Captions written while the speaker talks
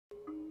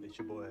it's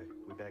your boy.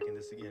 We back in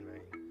this again,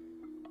 man.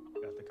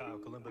 Got the Kyle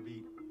Kalimba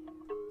beat.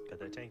 Got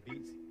that Tank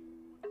Beats.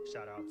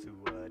 Shout out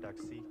to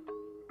Dr. C.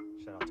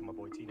 Shout out to my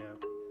boy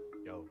T-Nap.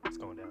 Yo, it's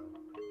going down.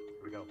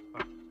 Here we go.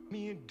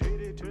 Me and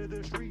did it to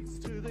the streets,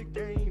 to the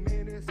game,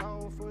 and it's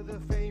all for the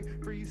fame.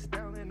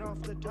 Freestyling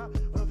off the top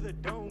of the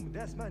dome,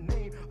 that's my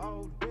name.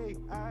 All day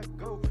I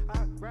go,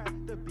 I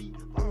ride the beat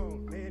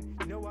on, man.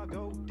 You know I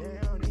go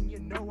down, and you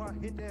know I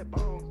hit that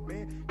bone,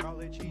 man. Call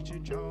it Cheech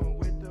and Chong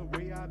with the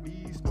way I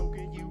be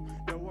smoking. You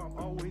know I'm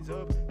always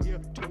up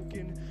here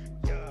token.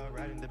 Yeah,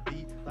 riding the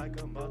beat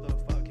like a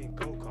motherfucking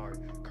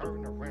go-kart.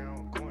 Curving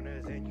around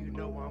corners, and you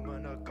know I'm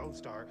gonna go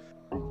star.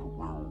 Curving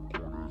around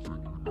corners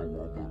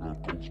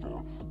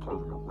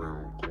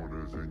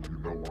and you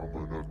know I'm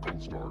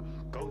gonna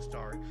go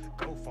start,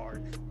 go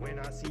fart when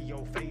I see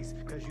your face,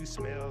 cause you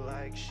smell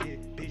like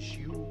shit, bitch,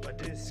 you a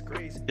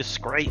disgrace.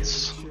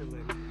 Disgrace.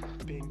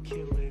 Been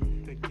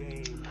killing the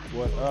game.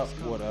 What up?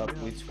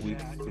 It's week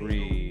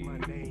 3.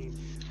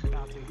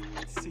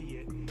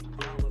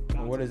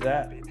 What is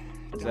that?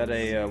 Is that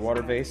a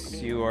water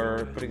vase you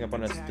are putting up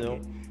on a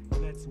still?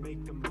 Let's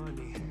make the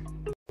money,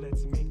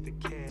 let's make the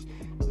cash,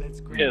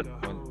 let's grab Yeah.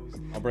 the hose.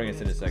 I'll bring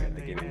us in a second.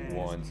 Give me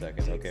 1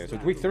 second. Okay, so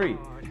it's week 3.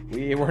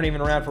 We weren't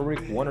even around for week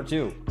 1 or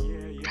 2.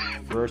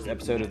 First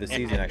episode of the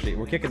season, actually.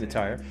 We're kicking the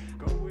tire.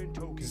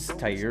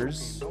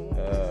 Tires.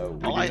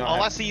 All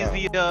I see is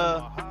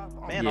the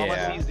man. All I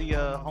Yeah. see is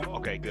the home.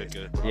 Okay, good.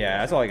 Yeah,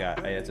 that's all I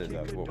got. Hey, that's it.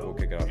 We'll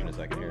kick it off in a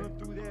second here.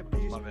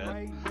 My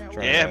bad.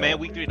 Try Yeah, to- man.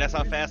 Week 3. That's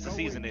how fast the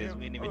season is.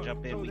 We didn't even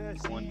jump in week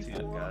 1, 2.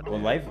 God. Well,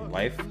 life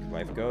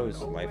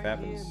goes. Life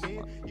happens.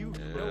 Yeah.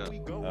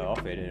 I'll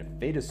fade in.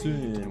 Fade us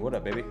soon. What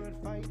up, baby?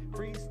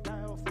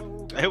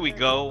 There we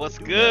go. What's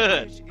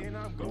good?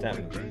 What's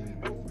happening?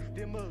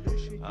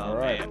 Oh, All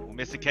right. man. We're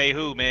missing K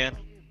Who, man.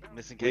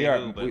 Missing K We are.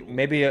 Who, but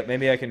Maybe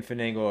I can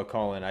finagle a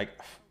call in.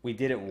 We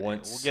did it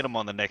once. we'll get him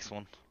on the next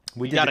one.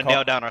 We We did got the to call-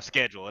 nail down our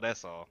schedule.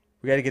 That's all.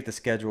 We got to get the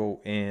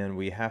schedule, and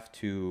we have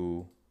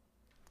to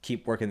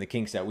keep working the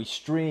kinks out. We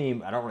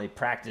stream. I don't really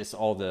practice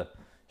all the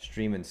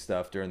streaming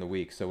stuff during the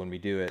week, so when we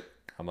do it,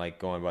 I'm like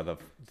going by the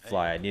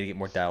fly. I need to get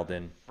more dialed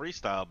in.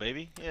 Freestyle,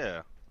 baby.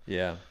 Yeah.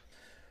 Yeah.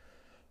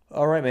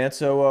 All right, man.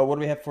 So what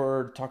do we have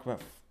for talk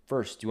about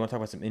first? Do you want to talk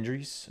about some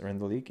injuries around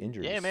the league?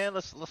 Injuries. Yeah, man.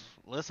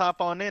 Let's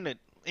hop on in it.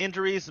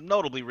 Injuries,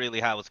 notably, really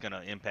how it's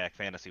gonna impact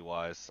fantasy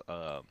wise.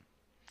 We're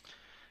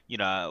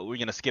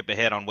gonna skip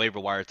ahead on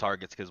waiver wire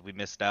targets because we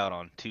missed out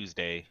on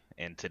Tuesday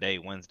and today,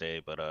 Wednesday.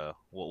 But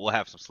we'll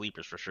have some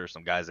sleepers for sure.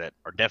 Some guys that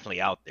are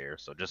definitely out there.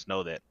 So just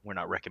know that we're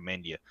not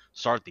recommending you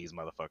start these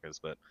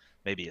motherfuckers, but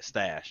maybe a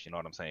stash. You know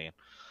what I'm saying?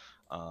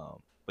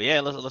 But yeah,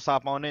 let's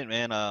hop on in,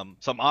 man.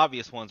 Some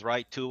obvious ones,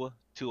 right? Tua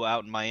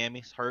out in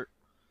Miami's hurt.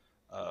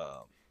 I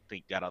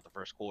think got out the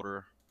first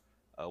quarter.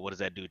 What does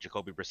that do?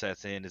 Jacoby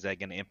Brissett's in. Is that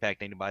going to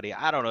impact anybody?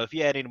 I don't know. If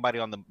you had anybody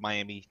on the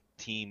Miami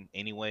team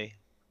anyway,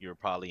 you're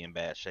probably in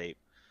bad shape.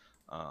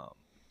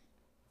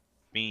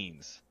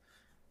 Beans,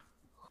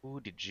 who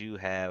did you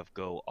have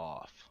go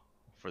off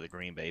for the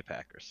Green Bay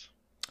Packers?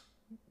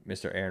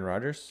 Mr. Aaron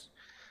Rodgers.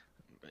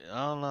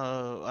 I don't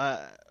know.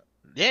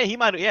 Yeah, he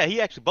might. Yeah, he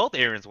actually both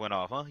Aarons went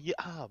off, huh? Yeah.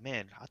 Oh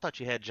man, I thought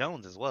you had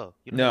Jones as well.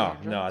 You don't have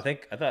Aaron No. Jones?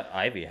 I thought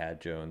Ivy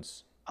had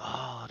Jones.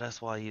 Oh,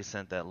 that's why you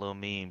sent that little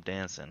meme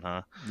dancing,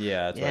 huh?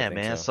 Yeah, that's what I Yeah, think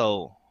man.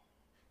 So.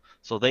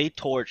 So they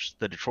torched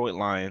the Detroit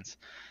Lions,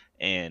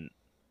 and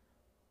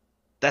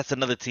that's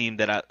another team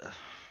that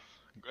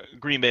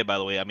Green Bay, by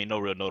the way. I mean, no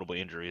real notable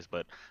injuries,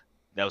 but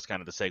that was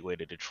kind of the segue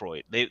to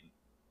Detroit.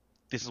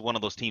 This is one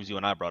of those teams you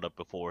and I brought up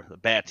before, the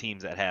bad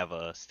teams that have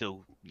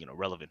still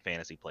relevant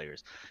fantasy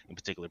players, in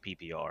particular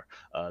PPR.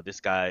 This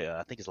guy,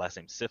 I think his last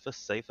name's Cephus,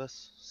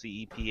 Cephus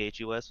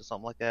or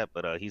something like that,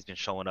 but he's been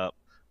showing up.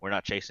 We're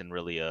not chasing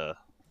really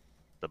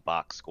the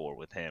box score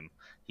with him.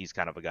 He's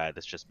kind of a guy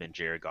that's just been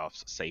Jared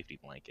Goff's safety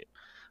blanket.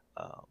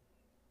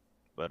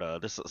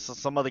 But this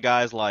some other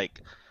guys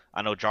like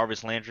I know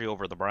Jarvis Landry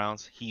over the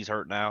Browns. He's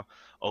hurt now.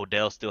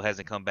 Odell still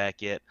hasn't come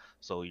back yet.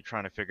 So you're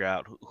trying to figure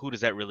out who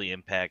does that really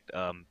impact.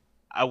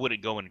 I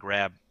wouldn't go and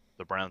grab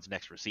the Browns'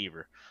 next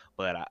receiver,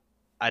 but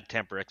I'd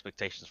temper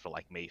expectations for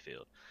like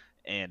Mayfield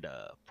and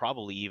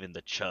probably even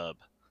the Chubb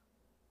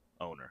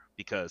owner,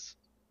 because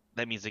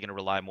that means they're going to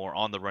rely more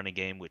on the running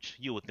game, which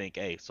you would think,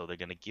 hey, so they're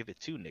going to give it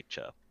to Nick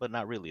Chubb. But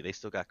not really. They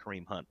still got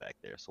Kareem Hunt back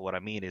there. So what I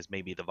mean is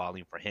maybe the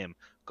volume for him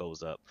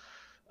goes up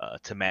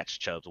to match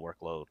Chubb's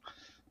workload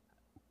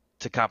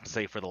to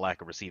compensate for the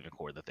lack of receiving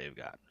core that they've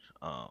got.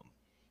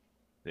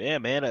 Yeah,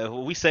 man.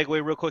 We segue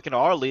real quick into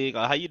our league.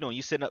 How you doing?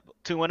 You sitting up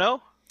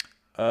 2-0?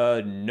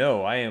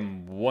 No, I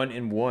am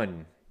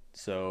 1-1.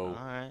 So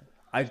All right.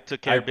 I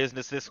Took care of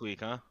business this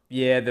week, huh?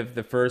 Yeah,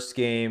 the first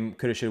game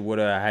coulda, shoulda,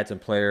 woulda. I had some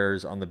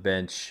players on the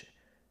bench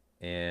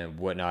and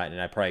whatnot, and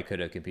I probably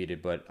could have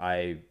competed, but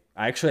I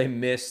actually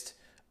missed.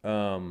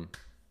 I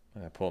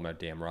pull up my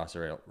damn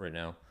roster right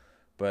now,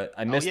 but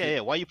I missed. Yeah.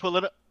 Why you pull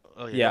it up?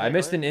 Oh, Yeah, go I ahead,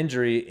 missed go an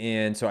injury,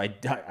 and so I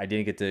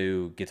didn't get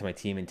to my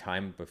team in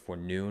time before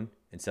noon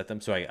and set them.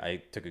 So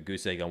I took a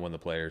goose egg on one of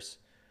the players.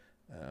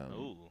 ahead.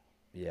 Ooh.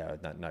 Yeah,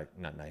 not nice,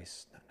 not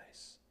nice.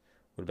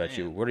 What about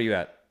you? Man, What are you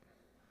at?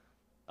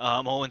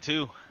 I'm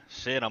 0-2.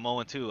 Shit, I'm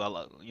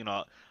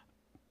 0-2.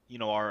 You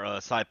know our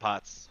side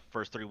pots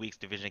first 3 weeks,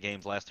 division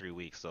games last 3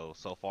 weeks. So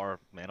far,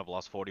 man, I've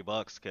lost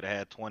 $40. Could have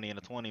had 20 and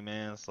a 20,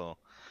 man. So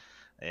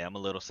yeah, I'm a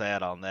little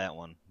sad on that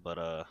one. But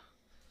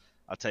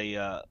I'll tell you,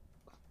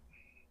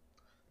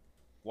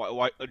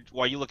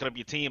 while you looking up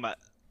your team, a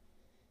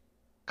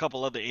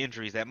couple other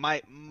injuries that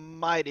might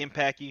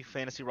impact you,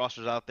 fantasy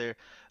rosters out there.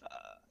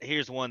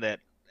 Here's one that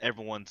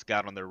everyone's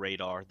got on their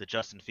radar: the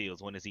Justin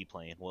Fields. When is he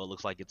playing? Well, it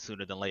looks like it's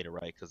sooner than later,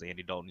 right? Because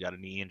Andy Dalton got a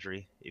knee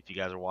injury. If you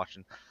guys are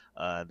watching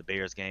the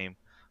Bears game,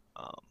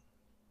 um,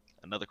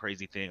 another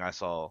crazy thing I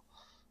saw: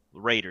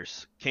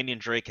 Raiders. Kenyon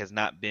Drake has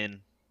not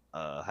been,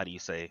 how do you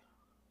say,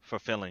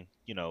 fulfilling.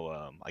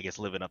 I guess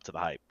living up to the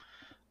hype.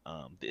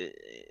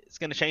 It's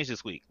going to change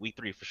this week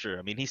 3 for sure.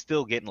 I mean, he's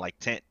still getting like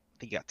 10. I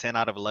think he got 10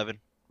 out of 11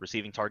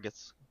 receiving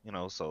targets.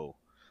 So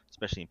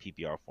especially in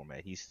PPR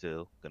format, he's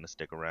still going to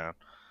stick around.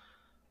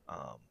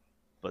 Um,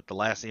 but the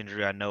last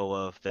injury I know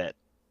of that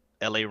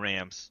LA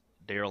Rams,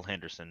 Daryl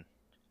Henderson.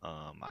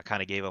 I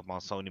kind of gave up on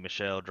Sony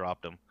Michel,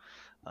 dropped him.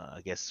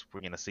 I guess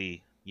we're gonna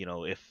see,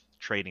 if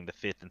trading the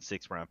 5th and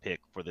 6th round pick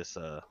for this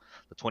the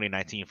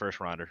 2019 first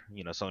rounder,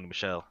 Sony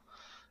Michel,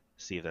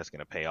 see if that's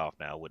gonna pay off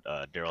now with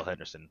Daryl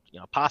Henderson,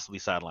 possibly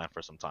sidelined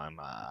for some time.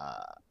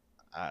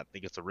 I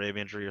think it's a rib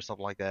injury or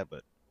something like that,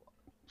 but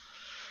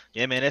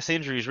yeah, man, that's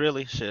injuries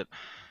really shit.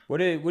 What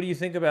do you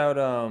think about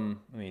I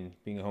mean,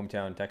 being a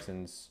hometown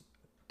Texans,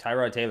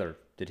 Tyrod Taylor?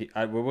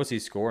 What was he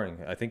scoring?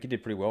 I think he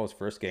did pretty well his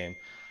first game,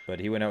 but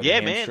he went out with a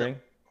Yeah, man. hamstring.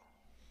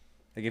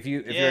 Like if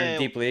you're in a Yeah,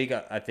 deep league,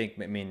 I think,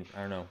 I mean,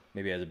 I don't know,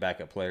 maybe as a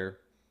backup player,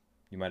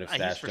 you might have he's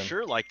stashed for him.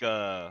 sure like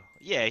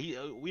yeah,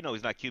 we know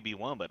he's not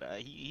QB1, but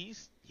he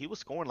was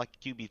scoring like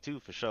a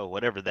QB2 for sure,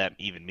 whatever that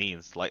even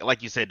means.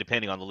 Like you said,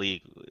 depending on the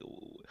league,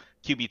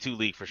 QB2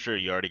 league for sure,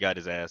 you already got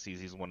his ass.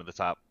 He's one of the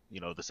top,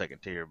 the second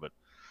tier, but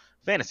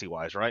fantasy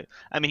wise, right?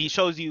 I mean, he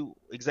shows you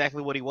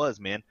exactly what he was,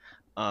 man.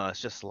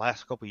 It's just the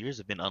last couple years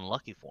have been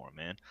unlucky for him,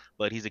 man.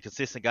 But he's a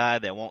consistent guy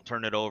that won't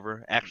turn it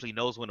over. Actually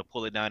knows when to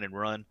pull it down and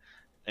run,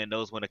 and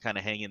knows when to kind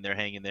of hang in there,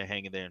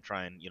 and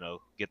try and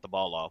get the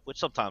ball off, which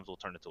sometimes will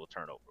turn into a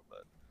turnover.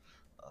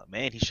 But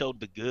man, he showed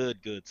the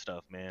good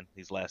stuff, man.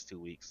 These last 2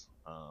 weeks,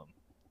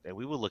 and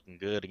we were looking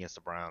good against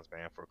the Browns,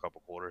 man, for a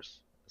couple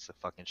quarters. It's a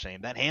fucking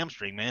shame. That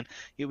hamstring, man.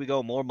 Here we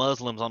go, more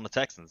Muslims on the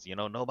Texans.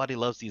 Nobody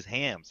loves these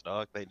hams,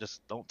 dog. They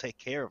just don't take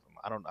care of them.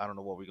 I don't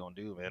know what we're gonna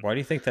do, man. Why do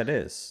you think that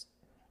is?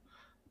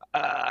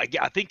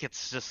 Yeah, I think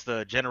it's just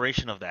the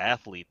generation of the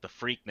athlete, the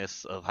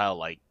freakness of how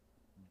like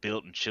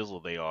built and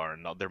chiseled they are,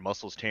 and their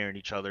muscles tearing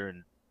each other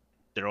and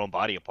their own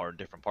body apart in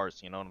different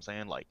parts. You know what I'm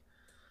saying? Like,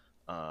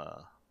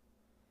 uh,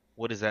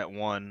 what is that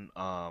one?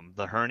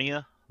 The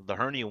hernia. The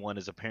hernia one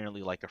is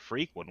apparently like a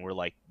freak one, where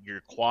like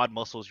your quad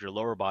muscles, your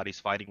lower body's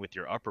fighting with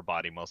your upper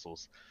body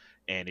muscles,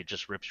 and it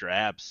just rips your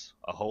abs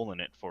a hole in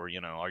it for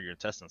all your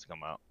intestines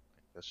come out.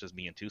 That's just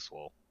being too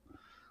swole.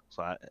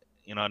 So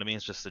you know what I mean?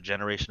 It's just a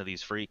generation of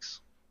these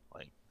freaks.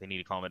 Like they need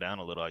to calm it down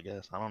a little, I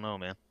guess. I don't know,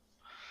 man.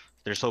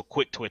 They're so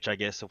quick twitch, I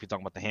guess, if we talk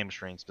about the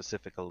hamstring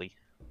specifically.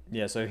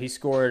 Yeah, so he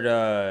scored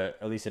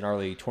at least in our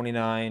league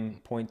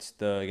 29 points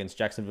against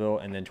Jacksonville,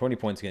 and then 20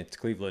 points against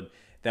Cleveland.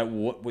 That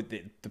with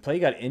the play he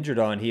got injured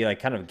on, he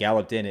like kind of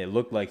galloped in. It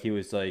looked like he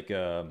was like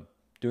doing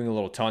a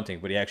little taunting,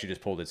 but he actually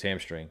just pulled his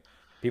hamstring.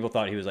 People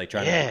thought he was like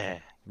trying to Yeah.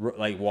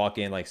 like walk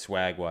in like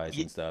swag wise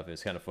and stuff.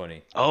 It's kind of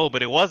funny. Oh,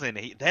 but it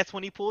wasn't. That's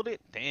when he pulled it.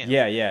 Damn.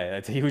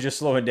 Yeah. He was just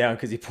slowing down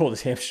because he pulled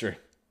his hamstring.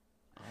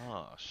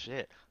 Oh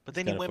shit. But It's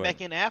then he kind of went funny.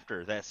 back in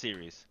after that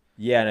series.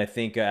 Yeah, and I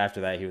think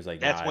after that he was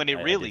like, "Nah, That's when it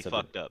I really did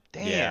something." fucked up.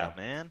 Yeah, Damn,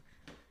 man.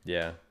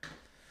 yeah. I'll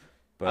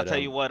But tell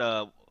you what.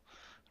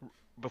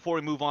 Before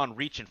we move on,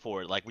 reaching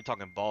for it, like we're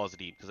talking balls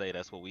deep, because hey,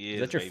 that's what we is is,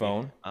 that your baby.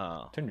 phone?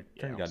 Turn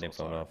Yeah, your I'm so goddamn phone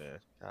sorry, off. man.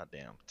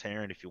 Goddamn,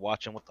 Taryn, if you're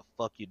watching, what the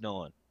fuck you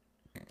doing?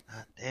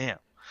 God damn.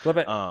 Flip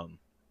it.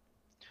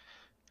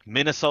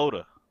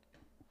 Minnesota.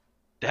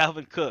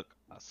 Dalvin Cook.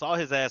 I saw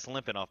his ass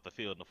limping off the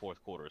field in the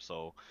fourth quarter.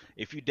 So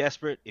if you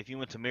desperate, if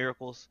you into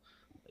miracles,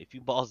 if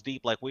you balls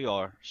deep like we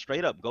are,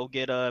 straight up go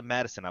get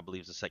Madison. I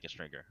believe is the second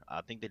stringer.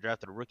 I think they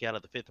drafted a rookie out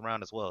of the 5th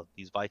round as well.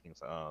 These Vikings.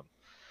 So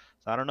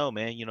I don't know,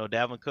 man.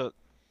 Dalvin Cook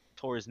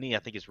tore his knee. I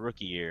think his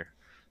rookie year.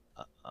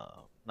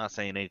 Not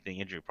saying anything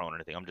injury prone or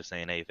anything. I'm just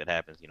saying, hey, if it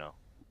happens,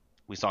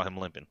 we saw him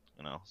limping.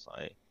 So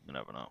hey, you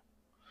never know.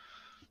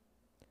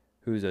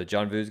 Who's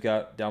John Vu's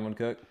got Dalvin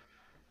Cook?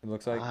 It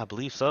looks like I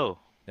believe so.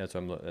 that's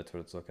what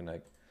it's looking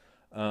like.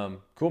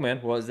 Cool, man.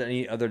 Well, is there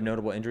any other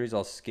notable injuries?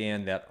 I'll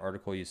scan that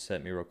article you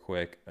sent me real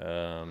quick.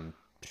 I'm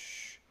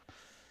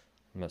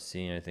not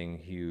seeing anything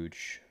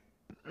huge.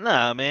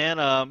 Nah, man.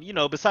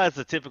 Besides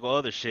the typical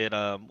other shit,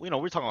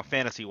 we're talking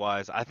fantasy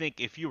wise. I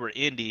think if you were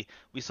indie,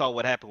 we saw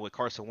what happened with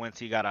Carson Wentz.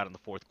 He got out in the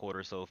fourth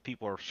quarter. So if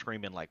people are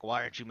screaming like,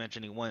 "Why aren't you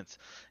mentioning Wentz?"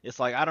 It's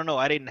like I don't know.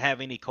 I didn't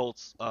have any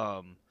Colts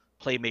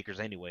playmakers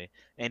anyway.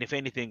 And if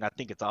anything, I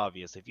think it's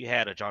obvious. If you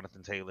had a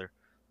Jonathan Taylor,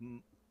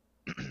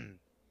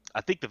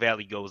 I think the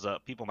value goes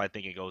up. People might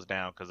think it goes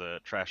down because a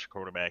trash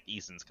quarterback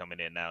Eason's coming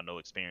in now, no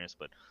experience.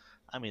 But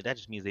I mean, that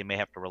just means they may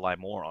have to rely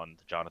more on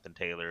the Jonathan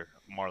Taylor,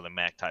 Marlon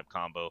Mack type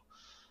combo,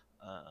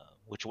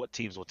 which what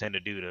teams will tend to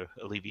do to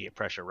alleviate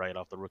pressure right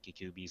off the rookie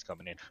QBs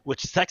coming in,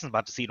 which Texans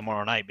about to see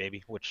tomorrow night,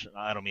 baby. Which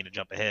I don't mean to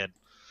jump ahead,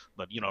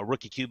 but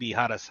rookie QB,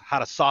 how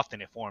to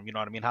soften it for him. You know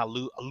what I mean? How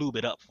lube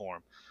it up for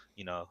him.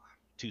 You know,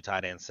 two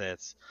tight end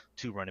sets,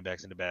 two running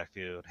backs in the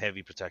backfield,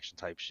 heavy protection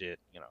type shit.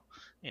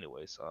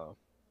 Anyways,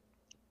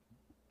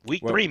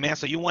 week Well, 3, man.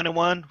 So you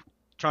 1-1,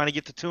 trying to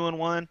get to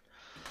 2-1.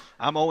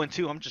 I'm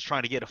 0-2. I'm just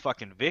trying to get a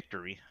fucking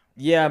victory.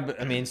 yeah, but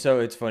I mean,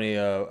 so it's funny.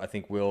 I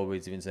think Will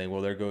was even saying,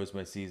 "Well, there goes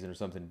my season" or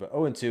something. But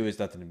 0-2 is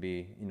nothing to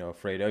be,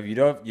 afraid of. You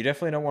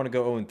definitely don't want to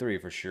go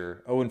 0-3 for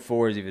sure.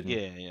 0-4 is even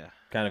Yeah.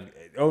 kind of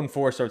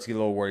 0-4 starts to get a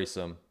little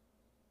worrisome.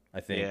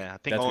 I think. Yeah, I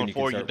think That's when you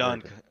can 0-4 you're start done.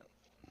 working.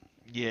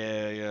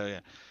 Yeah.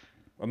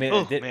 I mean,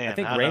 Oh I man,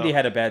 think I Randy know.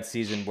 had a bad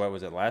season. What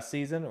was it, last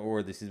season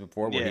or the season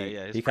before? Where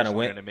Yeah. His he kind first of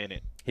one went. in a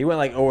minute. He went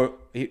like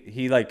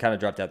he like kind of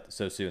dropped out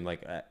so soon,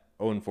 like at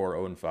 0-4,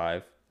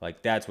 0-5.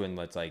 Like that's when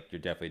it's like you're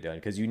definitely done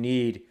because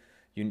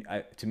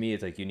to me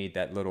it's like you need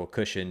that little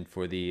cushion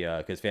for the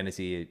because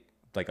fantasy,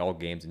 like all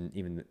games and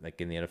even like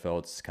in the NFL,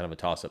 it's kind of a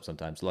toss up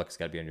sometimes. Luck's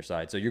got to be on your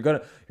side, so you're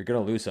gonna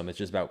lose some. It's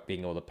just about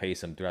being able to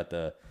pace them throughout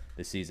the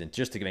season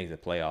just to make the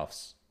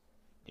playoffs.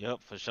 Yep,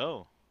 for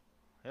sure.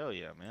 Hell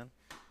yeah, man.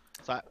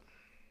 So,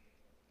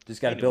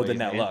 Just got to build in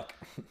anyways, that man. luck.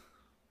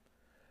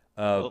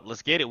 Well,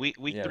 let's get it. Week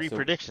Yeah. 3 So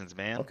predictions,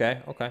 man.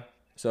 okay.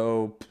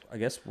 So I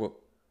guess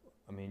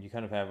I mean, you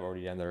kind of have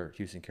already down there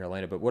Houston,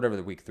 Carolina, but whatever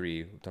the week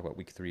 3, we'll talk about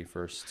week 3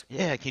 first.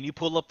 Yeah, can you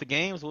pull up the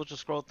games? We'll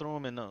just scroll through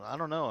them, and I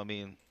don't know. I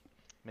mean,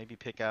 maybe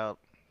pick out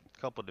a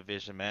couple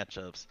division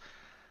matchups.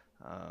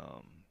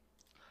 Um,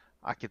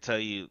 I could tell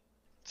you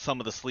some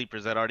of the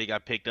sleepers that already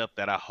got picked up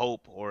that I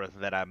hope or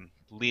that I'm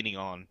leaning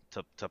on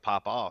to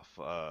pop off.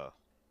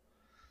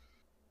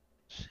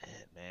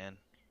 Shit, man.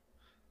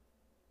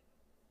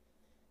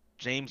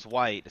 James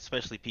White,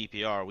 especially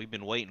PPR, we've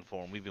been waiting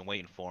for him. We've been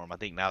waiting for him. I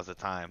think now's the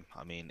time.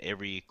 I mean,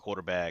 every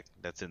quarterback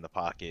that's in the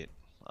pocket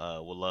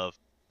will love,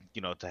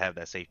 to have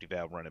that safety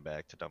valve running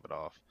back to dump it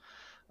off.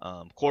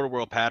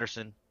 Quarter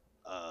Patterson,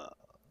 uh,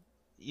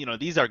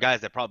 these are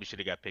guys that probably should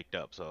have got picked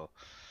up. So,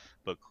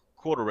 but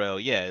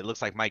Cordarrelle, yeah, it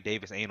looks like Mike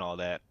Davis ain't all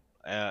that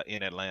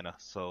in Atlanta.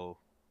 So,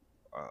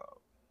 uh,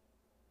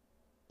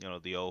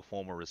 the old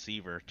former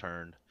receiver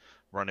turned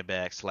running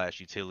back /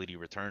 utility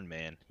return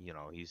man.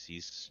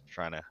 He's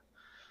trying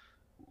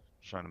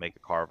to make a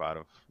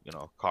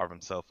carve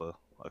himself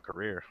a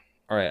career.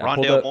 All right, I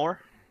pulled Rondale up. Moore,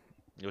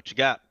 what you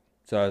got?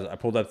 So I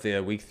pulled up the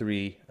week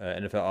 3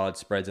 NFL odds,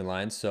 spreads, and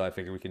lines. So I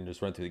figured we can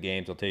just run through the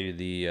games. I'll tell you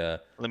the.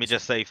 Let me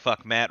just say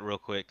fuck Matt real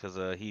quick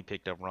because he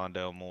picked up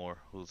Rondale Moore,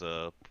 who's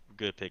a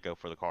good pickup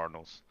for the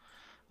Cardinals.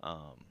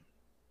 Um,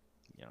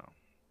 you know,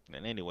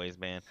 and anyways,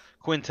 man,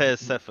 Quintez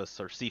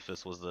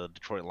Cephus was the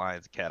Detroit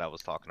Lions cat I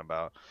was talking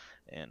about,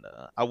 and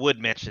I would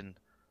mention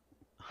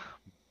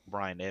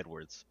Brian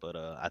Edwards, but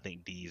I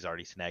think D's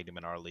already snagged him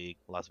in our league.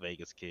 Las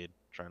Vegas kid,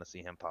 trying to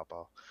see him pop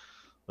off.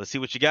 Let's see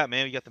what you got,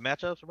 man. You got the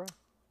matchups, bro?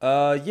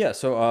 Yeah.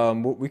 So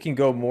we can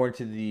go more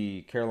into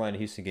the Carolina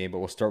Houston game, but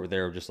we'll start with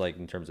there, just like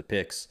in terms of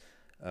picks.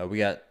 We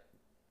got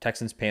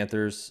Texans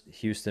Panthers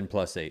Houston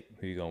 +8.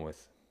 Who are you going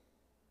with?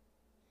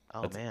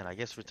 Oh man, I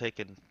guess we're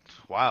taking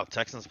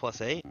Texans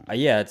 +8.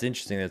 Yeah, it's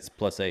interesting. That's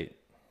 +8.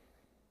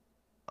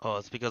 Oh,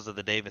 it's because of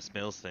the Davis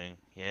Mills thing.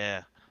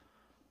 Yeah.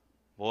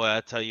 Boy,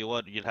 I tell you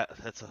what,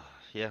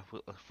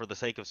 for the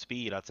sake of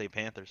speed, I'd say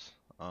Panthers.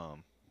 Well,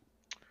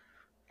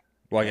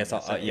 I Man, guess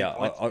that's yeah,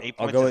 eight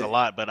I'll points go is with, a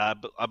lot, but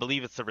I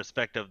believe it's the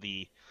respect of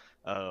the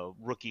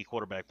rookie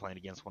quarterback playing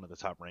against one of the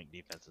top ranked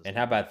defenses. and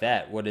how about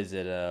that? What is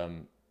it?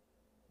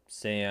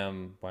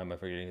 Sam. Why am I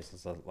forgetting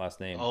his last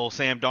name? Oh,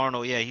 Sam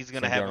Darnold, yeah, he's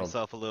gonna Sam have Darnold.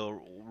 himself a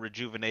little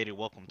rejuvenated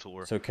welcome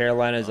tour. So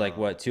Carolina's like Um,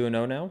 what,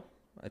 2-0 now?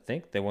 I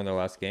think they won their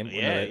last game.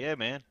 yeah,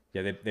 man.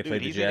 Yeah, they Dude,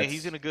 played the Jets.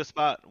 he's in a good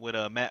spot with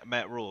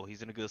Matt Rule.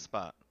 He's in a good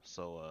spot.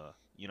 So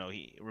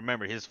he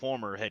remember his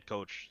former head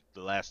coach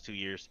the last 2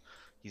 years.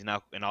 He's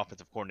now an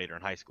offensive coordinator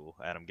in high school,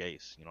 Adam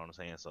Gase. You know what I'm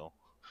saying? So,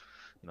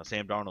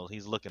 Sam Darnold,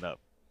 he's looking up.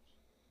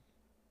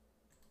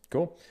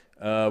 Cool.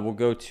 We'll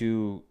go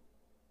to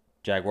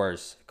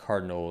Jaguars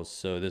Cardinals.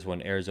 So this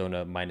one,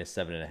 Arizona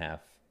 -7.5.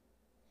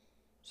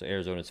 So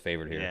Arizona's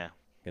favored here Yeah,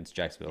 against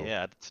Jacksonville.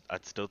 yeah.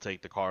 I'd still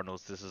take the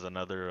Cardinals. This is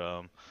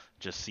another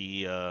just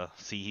see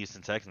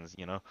Houston Texans.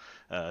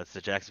 It's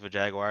the Jacksonville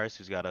Jaguars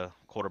who's got a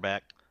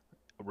quarterback,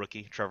 a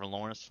rookie, Trevor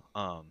Lawrence.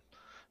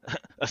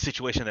 A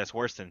situation that's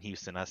worse than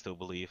Houston, I still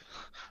believe.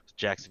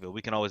 Jacksonville.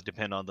 We can always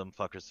depend on them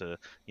fuckers to,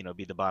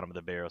 be the bottom of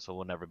the barrel, so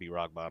we'll never be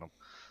rock bottom.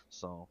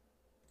 So,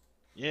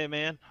 yeah,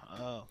 man.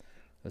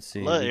 Let's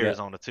see. Love We got-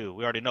 Arizona too.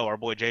 We already know our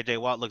boy J.J.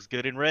 Watt looks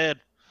good in red.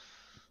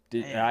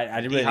 Man, I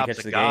didn't really D-Hop's catch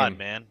a the god, game.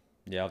 man.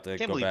 Yeah, I'll have to I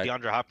can't go believe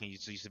back. DeAndre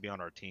Hopkins used to be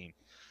on our team.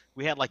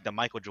 We had like the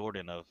Michael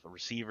Jordan of a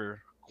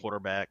receiver,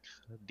 quarterback,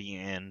 D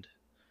end.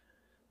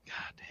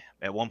 God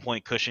damn. At one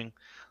point, Cushing,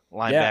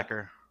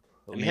 linebacker.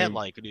 I We had mean,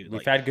 like, dude, we've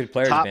like had good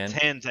players, top man.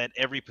 tens at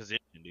every position,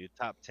 dude.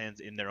 Top tens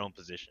in their own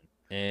position.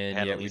 And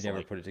Had yeah, at we least never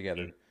like put it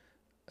together.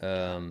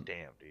 God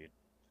damn, dude.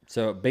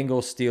 So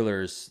Bengals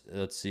Steelers.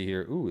 Let's see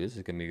here. Ooh, this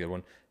is gonna be a good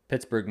one.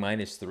 Pittsburgh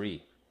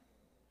 -3.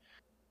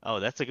 Oh,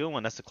 that's a good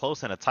one. That's a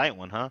close and a tight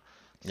one, huh?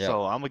 Yep.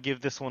 So I'm gonna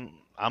give this one.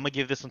 I'm gonna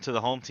give this one to the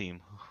home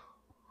team.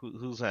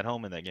 Who's at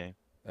home in that game?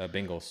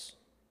 Bengals.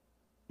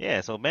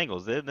 Yeah, so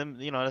Bengals. Them,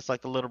 that's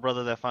like the little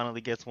brother that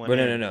finally gets one But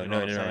no, no, in. no, You know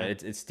what no, I'm no, no.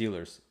 saying? It's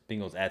Steelers.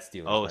 Bengals at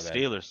Steelers. Oh, My bad.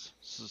 Steelers.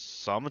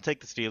 So I'm gonna take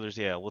the Steelers.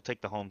 Yeah, we'll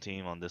take the home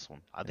team on this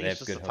one. I And they think it's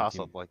have just good a home toss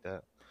team. up like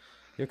that.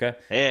 Okay.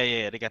 Yeah,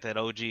 yeah, they got that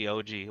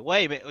OG.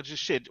 Wait, man,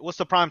 just shit. What's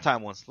the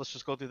primetime ones? Let's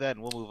just go through that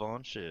and we'll move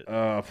on. Shit.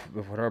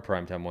 What are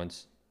primetime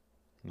ones?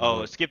 Let me Oh,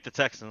 look. skip the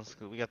Texans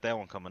 'cause we got that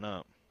one coming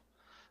up.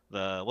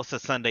 What's the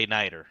Sunday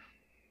nighter?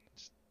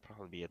 It's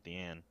probably be at the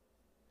end.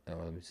 Oh,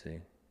 let me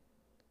see.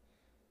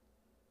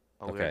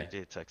 Oh, we Okay. already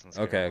did Texans.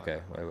 Okay.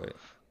 Carolina.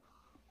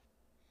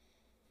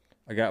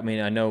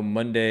 Wait. I know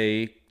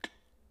Monday,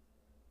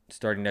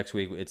 starting next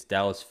week, it's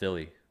Dallas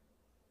Philly.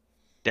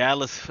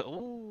 Dallas.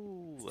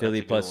 Ooh, that's Philly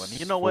a good plus one.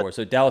 You know 4. what?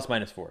 So Dallas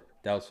 -4.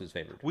 Dallas is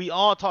favored. We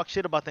all talk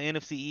shit about the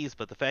NFC East,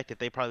 but the fact that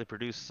they probably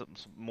produce some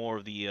more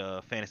of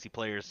the fantasy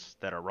players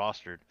that are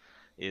rostered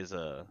is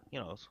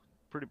it's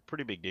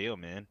pretty big deal,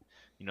 man.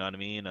 You know what I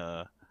mean?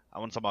 I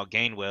want to talk about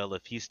Gainwell.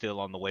 If he's still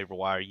on the waiver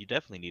wire, you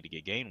definitely need to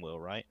get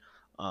Gainwell, right?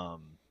 A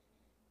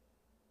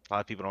lot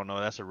of people don't know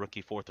that's a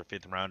rookie 4th or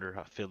 5th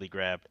rounder. Philly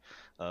grabbed.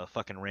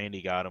 Fucking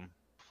Randy got him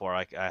before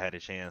I had a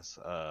chance.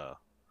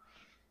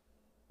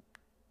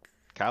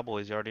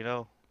 Cowboys, you already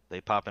know. They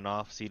popping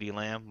off. CeeDee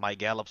Lamb. Mike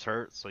Gallup's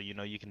hurt, so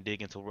you can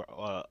dig into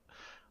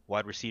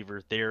wide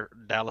receiver there.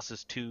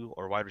 Dallas's 2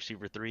 or wide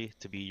receiver 3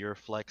 to be your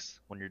flex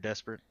when you're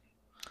desperate.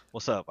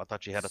 What's up? I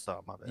thought you had a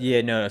thought. My bad.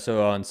 Yeah, no.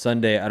 So on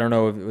Sunday, I don't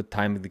know what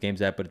time the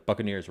game's at, but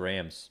Buccaneers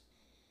Rams.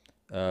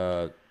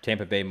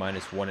 Tampa Bay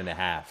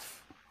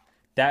 -1.5.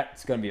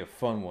 That's gonna be a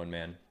fun one,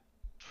 man.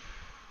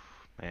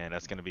 Man,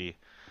 that's gonna be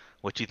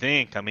what you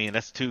think. I mean,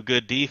 that's 2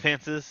 good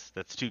defenses.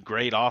 That's 2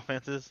 great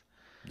offenses.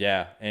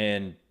 Yeah,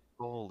 and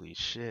Holy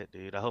shit,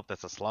 dude! I hope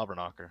that's a slobber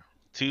knocker.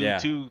 yeah,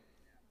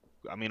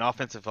 I mean,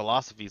 offensive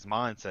philosophies,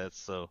 mindsets.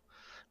 So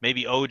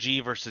maybe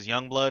OG versus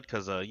Youngblood,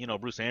 because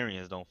Bruce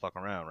Arians don't fuck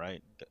around,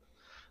 right?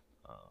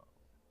 Uh,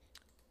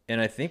 and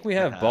I think we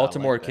have I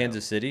Baltimore, like that.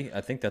 Kansas City.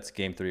 I think that's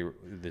game 3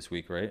 this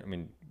week, right? I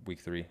mean,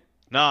 week 3.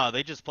 No,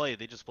 they just played.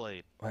 They just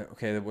played.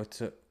 Okay,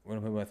 what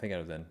am I thinking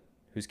of then?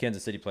 Who's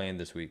Kansas City playing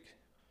this week?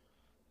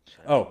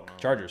 I Oh, don't know.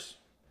 Chargers.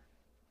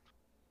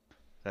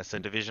 That's a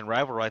division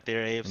rival right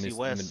there, AFC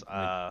West.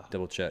 Let me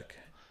double check.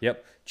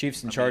 Yep,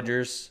 Chiefs and I mean,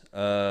 Chargers.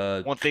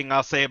 one thing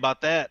I'll say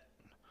about that,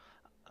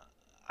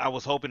 I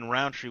was hoping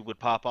Roundtree would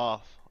pop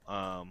off,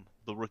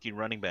 the rookie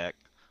running back,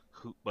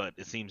 but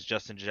it seems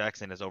Justin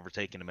Jackson has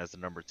overtaken him as the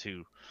number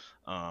 2.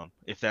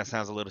 If that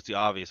sounds a little too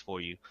obvious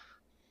for you,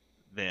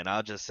 then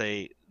I'll just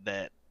say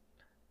that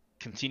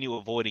continue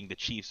avoiding the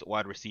Chiefs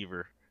wide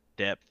receiver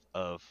depth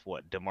of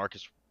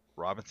Demarcus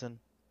Robinson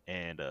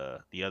and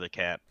the other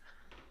cat,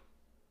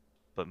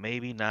 but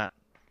maybe not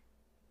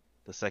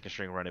the second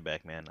string running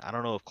back, man. I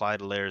don't know if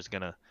Clyde Allaire is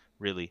gonna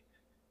really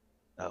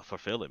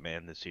fulfill it,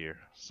 man, this year.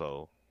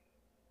 So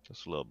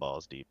just a little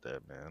balls deep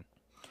there, man.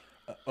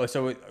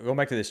 So going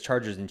back to this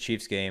Chargers and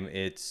Chiefs game,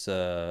 it's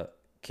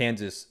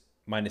Kansas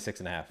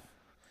 -6.5,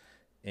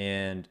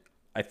 and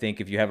I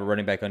think if you have a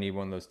running back on either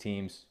one of those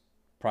teams,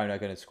 probably not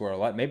going to score a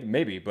lot.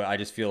 Maybe, but I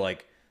just feel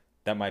like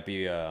that might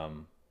be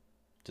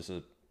just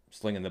a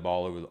slinging the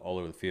ball all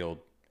over the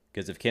field.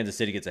 Because if Kansas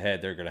City gets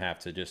ahead, they're going to have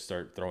to just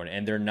start throwing,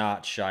 and they're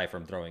not shy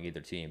from throwing either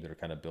team. They're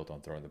kind of built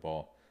on throwing the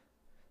ball.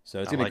 So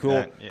it's I gonna be like cool.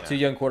 that. Yeah. 2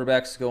 young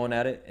quarterbacks going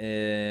at it,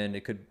 and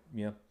it could,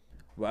 Well,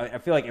 I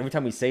feel like every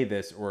time we say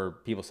this or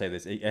people say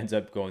this, it ends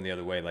up going the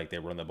other way. Like they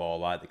run the ball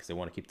a lot because they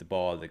want to keep the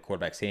ball in the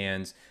quarterback's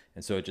hands,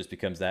 and so it just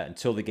becomes that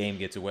until the game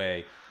gets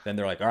away. Then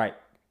they're like, all right,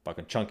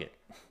 fucking chunk it.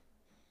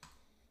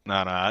 No,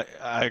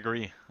 I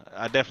agree.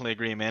 I definitely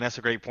agree, man. That's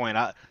a great point.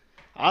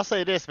 I'll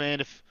say this,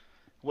 man. If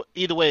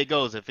either way it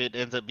goes, if it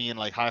ends up being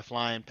like high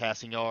flying,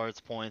 passing yards,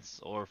 points,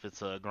 or if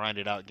it's a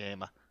grinded out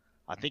game,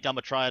 I think I'm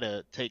gonna try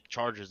to take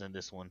Chargers in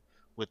this one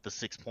with the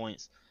 6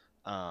 points.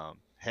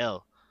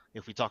 Hell,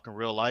 if we talk in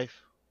real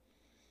life,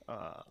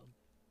 uh,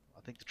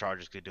 I think the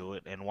Chargers could do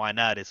it, and why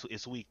not?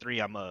 It's week 3.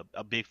 I'm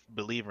a big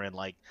believer in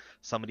like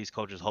some of these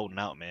coaches holding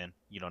out, man.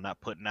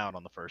 Not putting out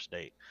on the first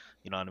date.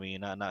 You know what I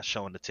mean? Not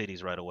showing the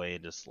titties right away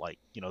and just like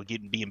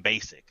being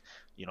basic.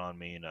 You know what I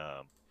mean?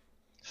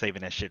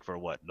 Saving that shit for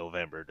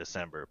November,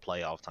 December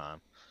playoff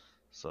time.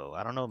 So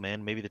I don't know,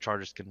 man. Maybe the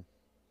Chargers can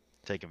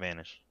take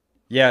advantage.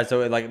 Yeah,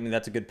 so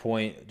that's a good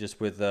point. Just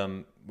with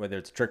whether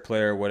it's a trick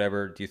play or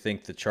whatever, do you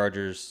think the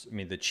Chargers? I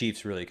mean, the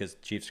Chiefs really, because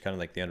the Chiefs are kind of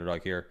like the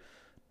underdog here,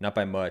 not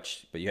by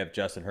much. But you have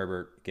Justin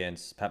Herbert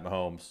against Pat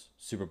Mahomes,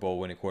 Super Bowl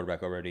winning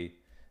quarterback already.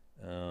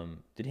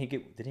 Did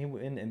he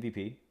win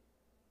MVP?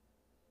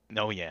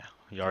 No, yeah,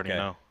 you already Okay,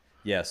 know,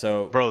 yeah.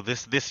 So bro.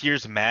 This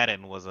year's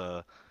Madden was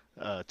a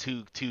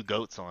two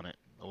goats on it.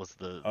 It was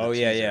the oh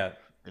yeah, teaser yeah,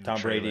 in the Tom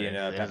Brady trailer, and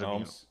and it Pat ends up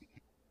Mahomes.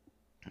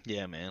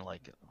 yeah, man.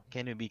 Like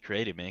can't even be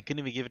creative, man. Couldn't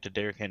even give it to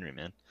Derrick Henry,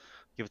 man.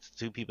 Give it to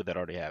 2 people that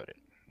already have it.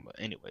 But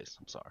anyways,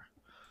 I'm sorry.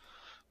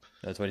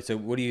 That's what. So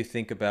what do you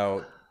think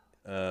about?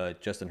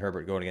 Justin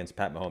Herbert going against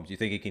Pat Mahomes. Do you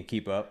think he can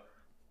keep up?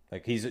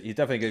 Like he's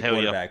definitely a good Hell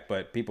yeah. quarterback,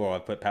 but people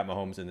have put Pat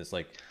Mahomes in this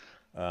like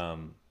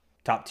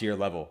top tier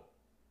level.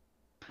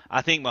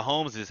 I think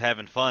Mahomes is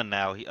having fun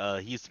now.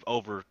 He's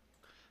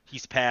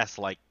past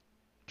like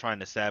trying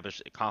to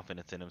establish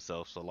confidence in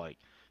himself. So like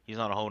he's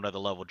on a whole nother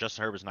level.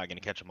 Justin Herbert's not going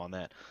to catch him on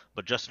that.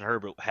 But Justin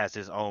Herbert has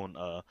his own.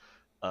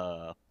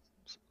 Uh,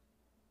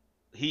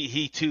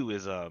 he too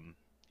is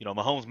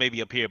Mahomes may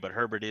be up here, but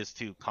Herbert is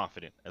too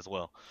confident as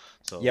well.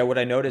 So Yeah, what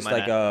I he noticed, might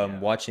like not. Yeah.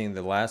 watching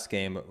the last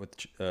game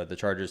with the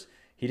Chargers,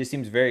 he just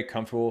seems very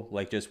comfortable,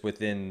 like just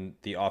within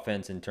the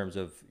offense in terms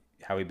of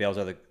how he bails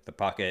out the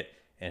pocket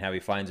and how he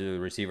finds a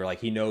receiver. Like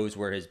he knows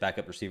where his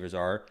backup receivers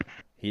are.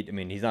 I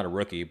mean, he's not a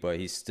rookie, but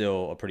he's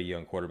still a pretty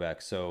young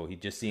quarterback. So he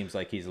just seems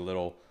like he's a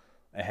little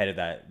ahead of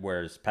that.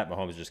 Whereas Pat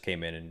Mahomes just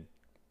came in and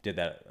did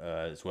that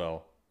as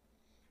well.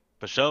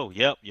 For sure.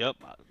 Yep.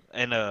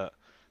 And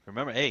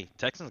remember, hey,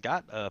 Texans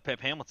got Pep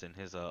Hamilton,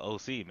 his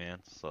OC, man.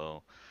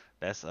 So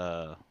that's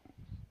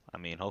I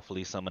mean,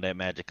 hopefully some of that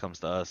magic comes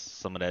to us.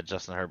 Some of that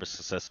Justin Herbert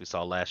success we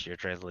saw last year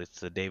translates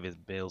to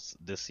David Bills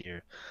this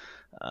year.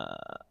 Uh,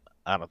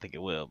 I don't think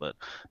it will, but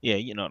yeah,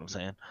 you know what I'm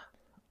saying.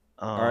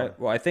 All right.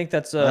 Well, I think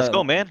that's Let's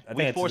go, man. I think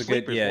Week that's four a good.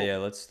 sleepers. Yeah, Well, yeah.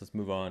 Let's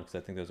move on because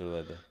I think those are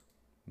the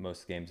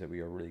most games that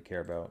we really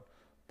care about.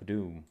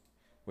 Badoom.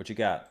 What you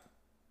got?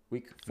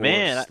 Week 4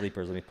 man,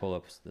 sleepers. Let me pull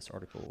up this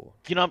article.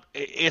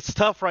 it's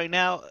tough right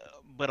now,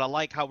 but I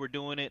like how we're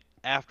doing it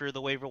after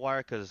the waiver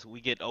wire because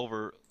we get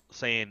over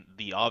saying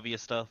the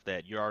obvious stuff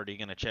that you're already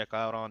gonna check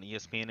out on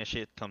ESPN and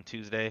shit come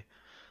Tuesday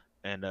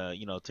and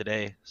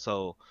today.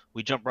 So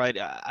we jump right.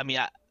 I mean,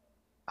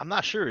 I'm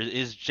not sure.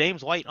 Is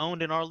James White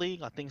owned in our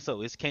league? I think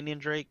so. Is Kenyon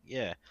Drake?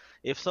 Yeah.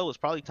 If so, it's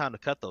probably time to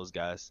cut those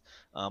guys.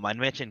 I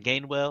mentioned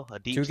Gainwell, a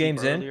deep 2 sleeper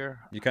games in. earlier.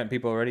 You cutting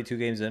people already? 2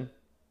 games in.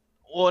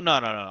 Well, no.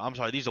 I'm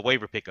sorry. These are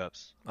waiver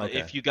pickups. Okay.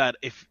 If you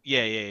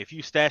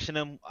stashing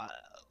them,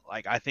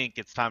 like I think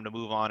it's time to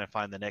move on and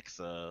find the next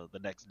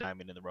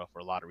diamond in the rough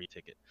or a lottery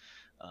ticket.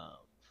 Um,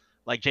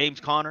 like James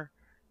Conner,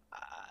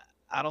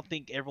 I don't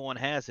think everyone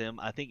has him.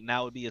 I think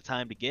now would be a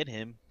time to get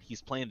him.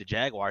 He's playing the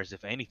Jaguars,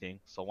 if anything,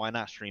 so why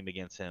not stream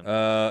against him?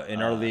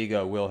 In our league,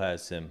 Will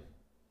has him.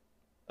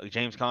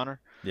 James Conner.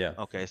 Yeah.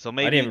 Okay, so I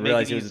maybe didn't even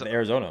realize he these. was in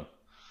Arizona.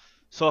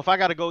 So if I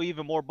got to go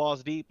even more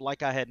balls deep,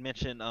 like I had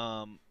mentioned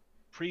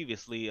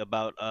previously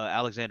about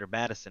Alexander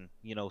Madison,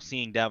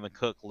 seeing Dalvin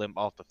Cook limp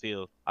off the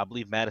field. I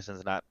believe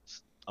Madison's not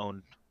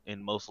owned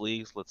in most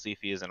leagues. Let's see if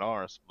he is in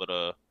ours.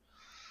 But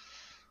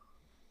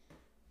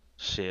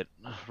shit,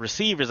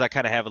 receivers I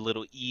kind of have a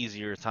little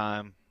easier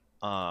time.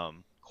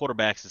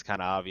 Quarterbacks is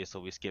kind of obvious, so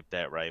we skip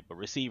that, right? But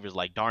receivers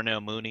like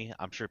Darnell Mooney,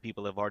 I'm sure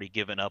people have already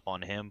given up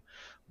on him,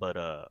 but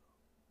I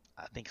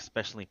think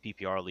especially in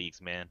PPR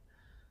leagues, man.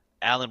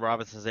 Allen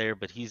Robinson's there,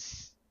 but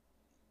he's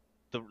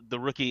the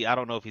rookie. I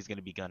don't know if he's going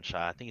to be gun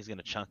shy. I think he's going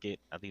to chunk it.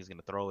 I think he's going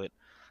to throw it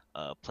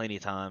plenty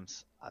of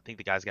times. I think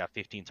the guy's got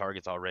 15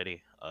 targets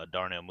already.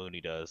 Darnell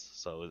Mooney does,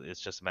 so it's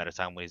just a matter of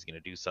time when he's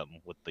going to do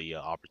something with the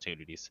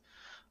opportunities.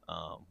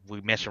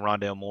 We mentioned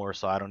Rondale Moore,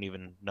 so I don't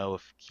even know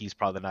if he's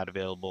probably not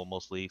available in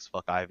most leagues.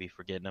 Fuck Ivy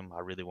for getting him. I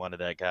really wanted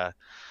that guy.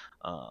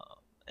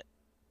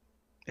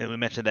 And we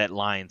mentioned that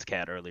Lions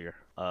cat earlier.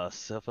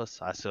 Cephas.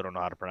 I still don't know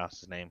how to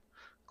pronounce his name.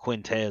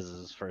 Quintez is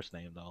his first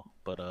name though.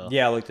 But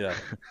yeah, I looked it up.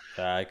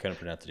 I couldn't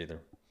pronounce it either.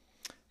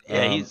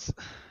 Yeah, he's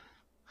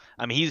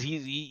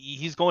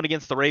going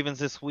against the Ravens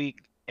this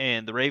week,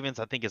 and the Ravens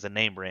I think is a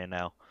name brand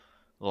now.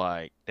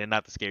 Like they're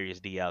not the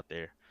scariest D out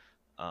there.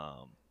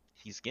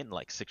 He's getting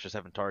like 6 or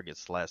 7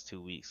 targets the last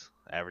 2 weeks,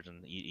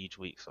 averaging each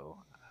week. So,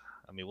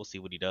 I mean, we'll see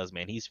what he does,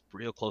 man. He's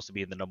real close to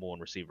being the number 1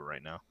 receiver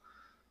right now.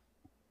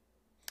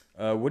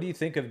 What do you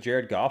think of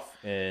Jared Goff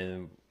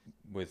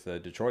with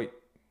Detroit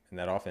in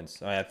that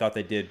offense? I thought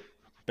they did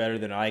better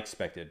than I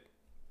expected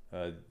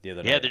the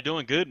other night. Yeah, they're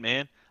doing good,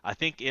 man. I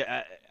think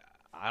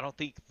I don't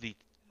think the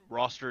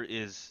roster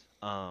is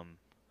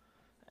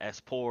as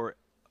poor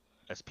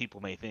as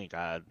people may think.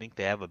 I think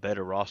they have a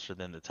better roster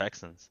than the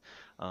Texans.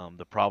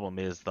 The problem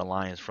is the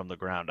Lions from the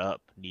ground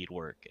up need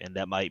work, and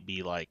that might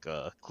be like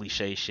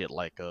cliche shit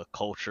like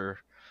culture,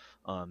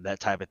 that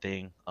type of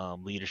thing,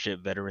 leadership,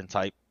 veteran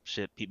type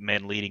shit,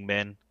 men leading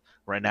men.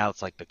 Right now,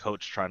 it's like the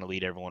coach trying to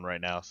lead everyone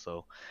right now.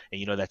 So,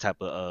 and that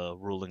type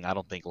of ruling, I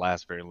don't think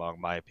lasts very long,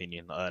 in my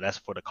opinion. That's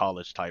for the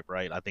college type,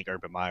 right? I think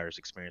Urban Meyer's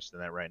experiencing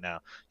that right now.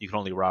 You can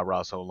only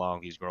rah-rah so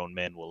long. These grown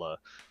men will,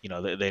 they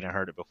didn't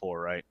heard it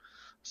before, right?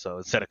 So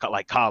instead of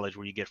like college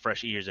where you get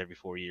fresh ears every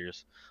 4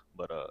 years.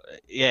 But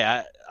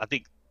yeah, I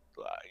think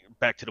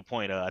back to the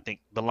point, I think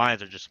the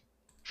Lions are just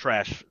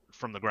trash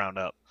from the ground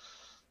up.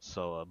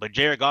 So, but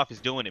Jared Goff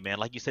is doing it, man.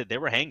 Like you said, they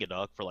were hanging,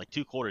 dog, for like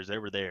 2 quarters. They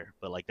were there,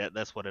 but like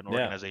that's what an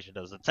organization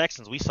does. The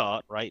Texans, we saw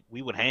it, right?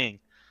 We would hang,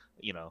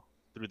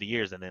 through the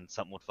years, and then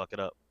something would fuck it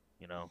up,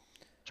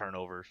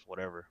 turnovers,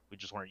 whatever. We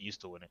just weren't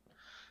used to winning.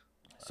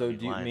 So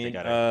do you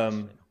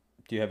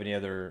do you have any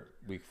other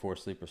week 4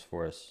 sleepers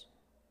for us?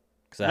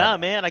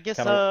 Man. I guess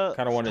kind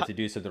of wanted to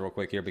do something real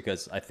quick here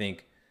because I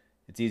think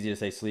it's easy to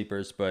say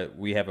sleepers, but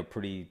we have a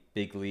pretty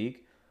big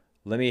league.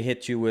 let me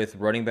hit you with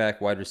running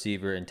back, wide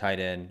receiver, and tight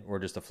end, or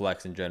just a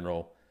flex in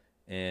general.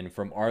 And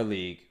from our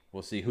league,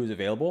 we'll see who's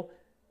available.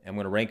 I'm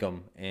going to rank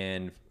them.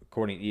 And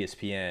according to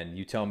ESPN,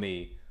 you tell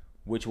me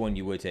which one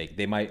you would take.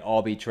 They might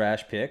all be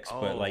trash picks,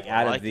 but Oh, like I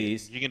out of like it.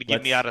 these, You're gonna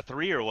give me let's. out of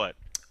 3 or what?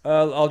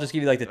 I'll just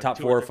give you like the Or top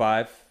 2 or four or 3?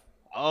 five.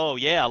 Oh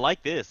yeah, I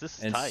like this. This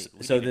is And tight.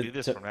 We so need to do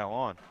this from now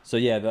on. so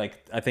yeah,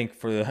 like I think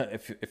for the,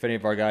 if any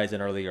of our guys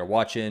in our league are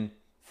watching,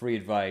 free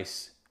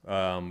advice.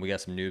 We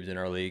got some noobs in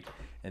our league,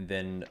 and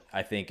then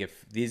I think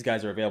if these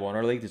guys are available in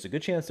our league, there's a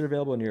good chance they're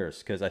available in yours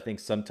because I think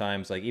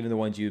sometimes like even the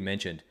ones you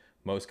mentioned,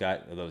 most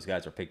guys of those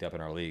guys are picked up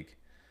in our league.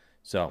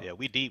 So Yeah,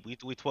 we deep. We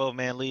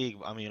 12-man league.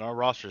 I mean, our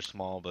roster's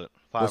small, but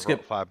we'll five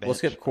skip five we'll bench.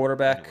 skip But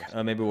quarterback.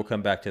 anyways, Maybe we'll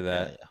come back to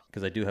yeah, that yeah.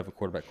 because I do have a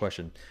quarterback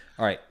question.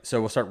 All right, so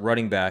we'll start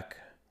running back.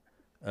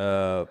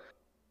 Uh,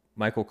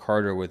 Michael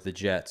Carter with the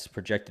Jets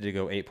projected to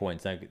go 8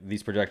 points. Now,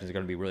 these projections are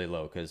going to be really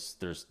low because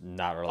there's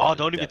not a lot Oh, of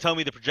don't even depth. tell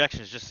me the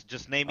projections.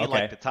 Just name me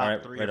like Okay, the all top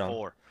right, 3 or right on. 4,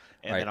 All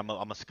and then right.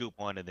 I'm a scoop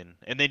one, and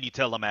then you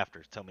tell them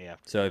after. Tell me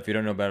after. So if you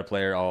don't know about a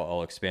player,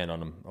 I'll expand on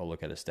them. I'll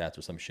look at his stats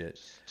or some shit.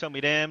 Just tell me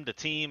them, the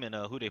team, and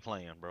who they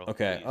playing, bro.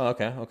 Okay. Please. Oh,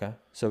 okay. Okay.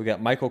 So we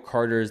got Michael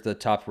Carter is the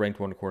top ranked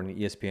one according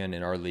to ESPN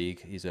in our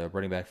league. He's a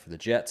running back for the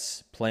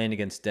Jets, playing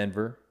against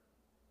Denver.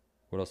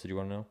 What else did you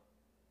want to know?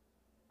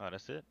 Oh,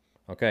 that's it.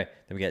 Okay.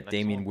 Then we got Next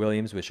Damian one.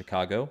 Williams with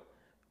Chicago,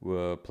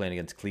 playing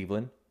against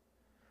Cleveland.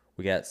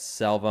 We got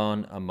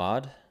Salvon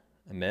Ahmed,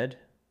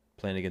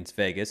 playing against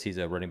Vegas. He's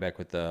a running back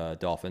with the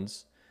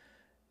Dolphins.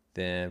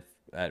 Then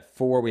at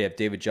 4, we have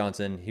David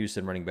Johnson,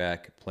 Houston running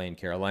back, playing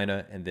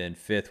Carolina. And then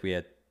 5th, we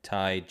had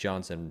Ty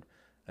Johnson,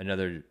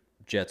 another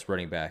Jets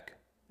running back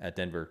at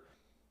Denver.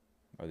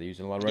 Are they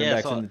using a lot of running Yeah,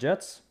 backs so in the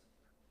Jets?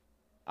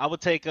 I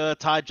would take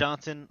Ty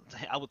Johnson.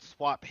 I would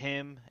swap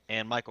him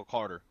and Michael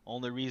Carter.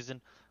 Only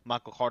reason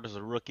Michael Carter's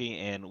a rookie,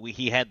 and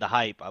he had the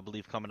hype, I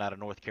believe, coming out of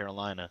North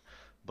Carolina.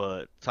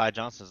 But Ty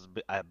Johnson's,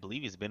 I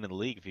believe, he's been in the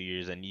league a few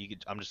years, and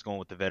I'm just going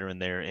with the veteran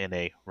there in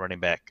a running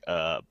back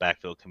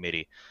backfield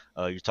committee.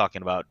 You're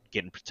talking about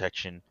getting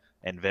protection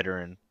and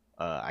veteran.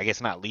 I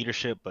guess not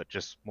leadership, but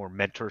just more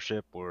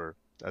mentorship or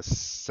a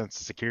sense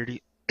of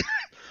security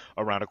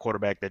around a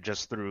quarterback that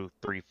just threw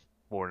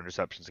 4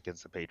 interceptions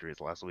against the Patriots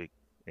last week.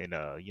 And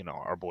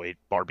our boy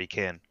Barbie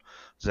Ken,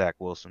 Zach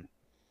Wilson.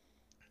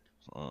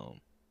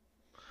 Um,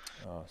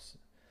 Oh,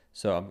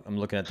 so I'm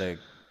looking at the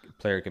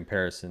player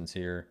comparisons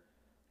here.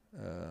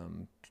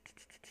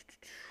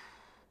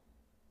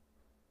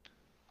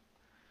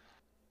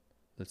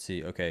 Let's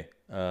see. Okay.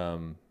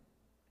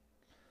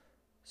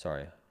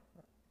 Sorry,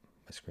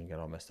 my screen got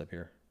all messed up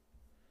here.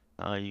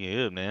 you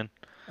good, man.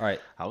 All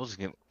right. I was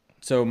getting.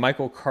 So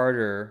Michael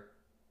Carter,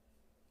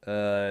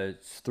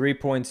 3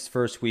 points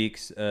first week,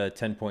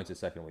 10 points the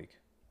second week,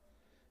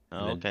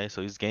 and Oh, then okay,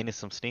 so he's gaining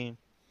some steam.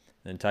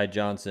 Ty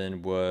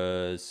Johnson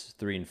was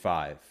 3 and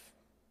 5.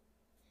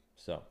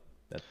 So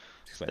that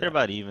explains They're that.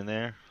 about even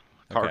there.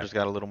 Okay, Carter's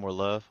got a little more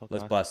love.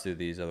 let's Okay. blast through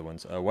these other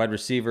ones. Wide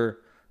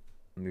receiver,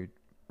 let me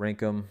rank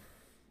them.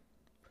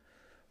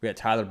 We got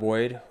Tyler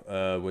Boyd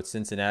with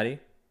Cincinnati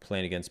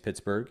playing against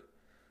Pittsburgh.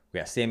 We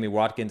got Sammy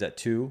Watkins at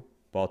 2,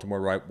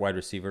 Baltimore wide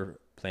receiver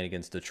playing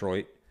against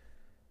Detroit.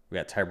 We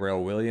got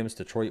Tyrell Williams,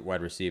 Detroit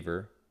wide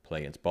receiver,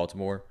 playing against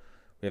Baltimore.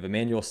 We have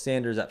Emmanuel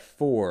Sanders at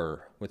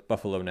 4 with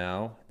Buffalo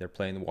now. They're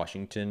playing the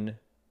Washington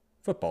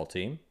football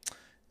team.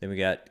 Then we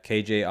got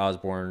KJ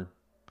Osborne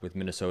with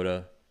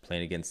Minnesota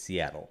playing against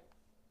Seattle.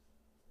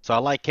 So I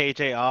like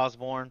KJ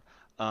Osborne.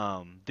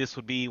 This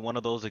would be one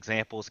of those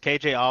examples.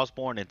 KJ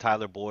Osborne and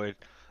Tyler Boyd,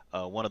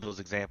 one of those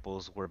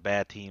examples where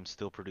bad teams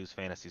still produce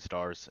fantasy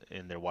stars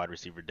in their wide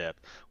receiver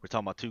depth. We're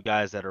talking about 2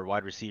 guys that are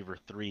wide receiver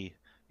 3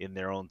 in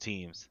their own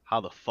teams.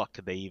 How the fuck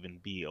could they even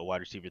be a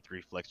wide receiver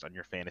 3 flex on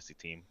your fantasy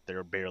team?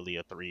 They're barely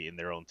a 3 in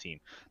their own team.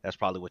 That's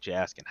probably what you're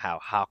asking.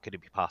 How could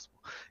it be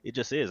possible? It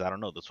just is. I don't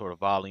know the sort of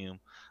volume.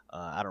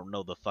 I don't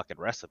know the fucking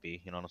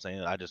recipe. You know what I'm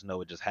saying? I just know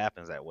it just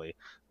happens that way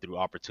through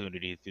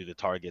opportunity, through the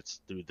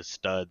targets, through the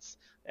studs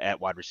at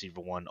wide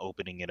receiver 1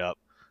 opening it up.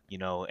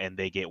 And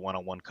they get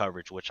one-on-one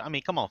coverage, which, I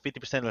mean, come on,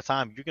 50% of the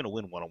time, you're going to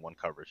win one-on-one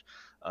coverage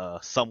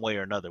some way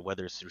or another,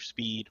 whether it's through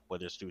speed,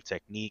 whether it's through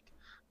technique,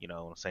 you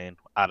know what I'm saying,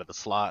 out of the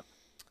slot,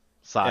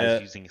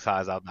 using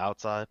size out the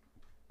outside.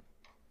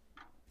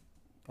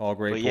 All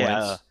great But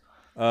yeah,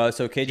 points.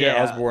 So KJ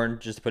yeah. Osborne,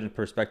 just to put in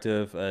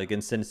perspective,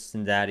 against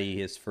Cincinnati,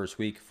 his first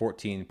week,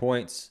 14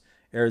 points.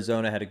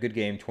 Arizona had a good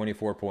game,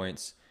 24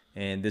 points,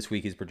 and this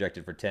week he's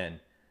projected for 10.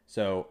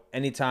 So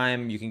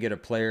anytime you can get a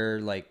player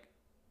like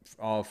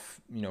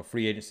off,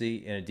 free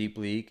agency in a deep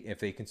league, if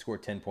they can score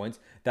 10 points,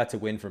 that's a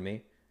win for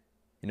me.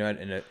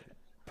 And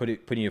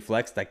putting you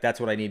flex, like that's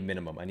what I need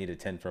minimum. I need a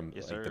 10 from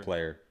Yes, like the sir.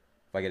 player.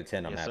 If I get a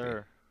 10, I'm Yes, happy.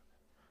 sir.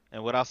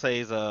 And what I'll say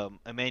is,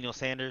 Emmanuel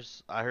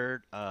Sanders, I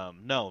heard,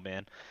 no,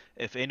 man.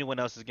 If anyone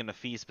else is gonna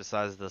feast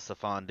besides the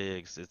Stephon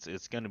Diggs,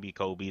 it's gonna be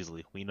Cole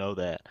Beasley. We know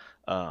that.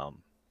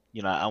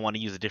 I want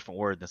to use a different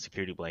word than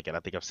security blanket. I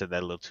think I've said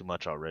that a little too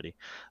much already.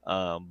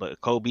 But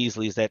Cole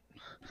Beasley's that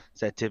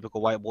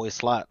typical white boy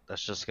slot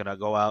that's just gonna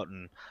go out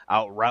and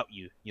out route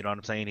you. You know what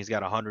I'm saying? He's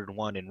got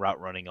 101 in route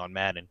running on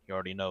Madden. You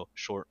already know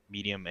short,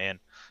 medium, and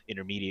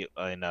intermediate.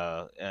 And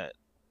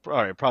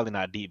probably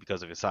not deep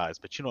because of his size,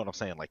 but you know what I'm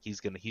saying. Like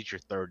he's your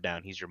third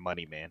down. He's your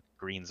money man.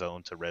 Green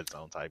zone to red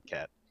zone type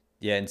cat.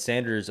 Yeah, and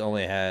Sanders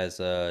only has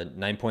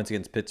 9 points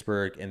against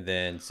Pittsburgh and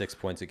then 6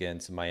 points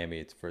against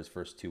Miami for his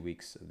first 2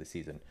 weeks of the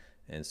season.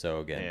 And so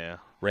again, Yeah,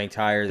 ranked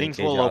higher than things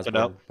KJ will open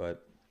up. Osborne,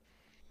 but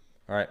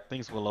all right.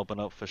 Things will open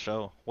up for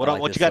sure. I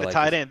like What you this. I got to like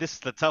tight this. end? This is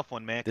the tough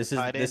one, man. 'Cause This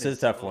is tight this end is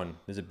a tough oh, one.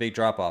 There's a big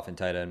drop off in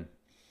tight end.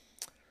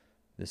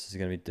 This is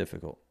going to be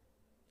difficult.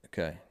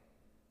 Okay.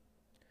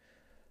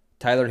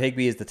 Tyler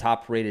Higbee is the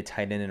top rated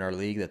tight end in our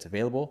league that's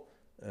available.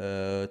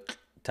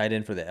 Tight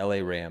end for the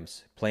LA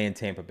Rams, playing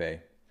Tampa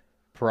Bay.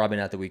 Probably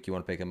not the week you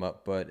want to pick him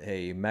up, but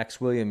hey,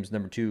 Max Williams,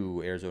 number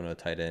 2 Arizona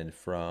tight end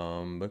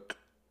from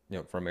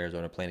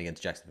Arizona, playing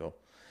against Jacksonville.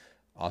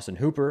 Austin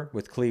Hooper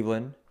with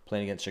Cleveland,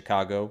 playing against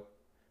Chicago.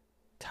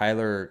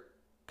 Tyler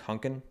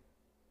Conkin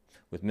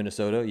with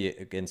Minnesota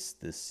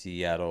against the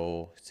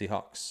Seattle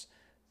Seahawks.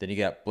 Then you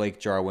got Blake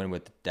Jarwin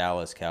with the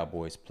Dallas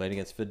Cowboys, playing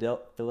against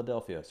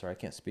Philadelphia. Sorry, I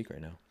can't speak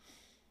right now.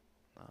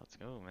 let's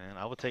go, man.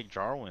 I would take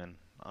Jarwin.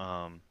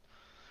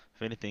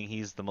 If anything,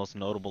 he's the most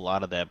notable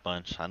out of that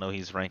bunch. I know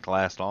he's ranked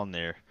last on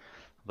there,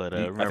 but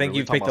I remember think we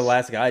you talking picked the about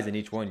last guys in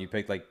each one. You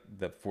picked like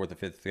the 4th or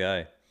 5th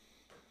guy.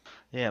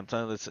 yeah. I'm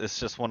telling you, it's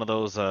just one of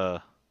those.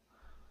 I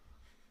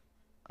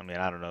mean,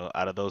 I don't know.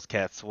 Out of those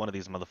cats, one of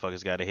these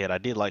motherfuckers got a hit. I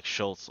did like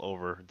Schultz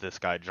over this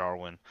guy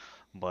Jarwin,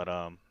 but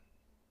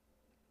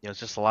it's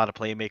just a lot of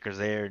playmakers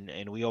there,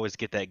 and we always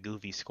get that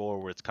goofy score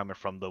where it's coming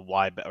from the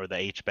or the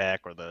H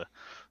back or the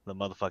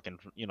motherfucking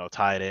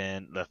tight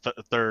end, the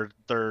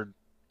third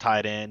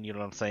tight end. You know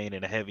what I'm saying?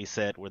 In a heavy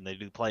set when they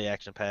do play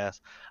action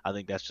pass, I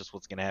think that's just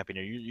what's gonna happen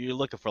here. You're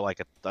looking for like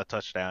a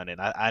touchdown, and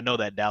I know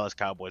that Dallas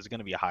Cowboys is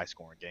gonna be a high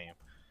scoring game.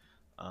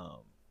 Um,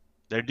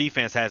 their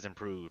defense has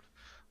improved,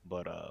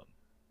 but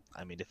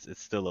I mean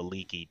it's still a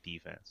leaky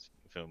defense.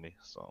 You feel me?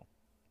 So.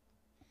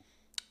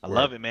 I Word.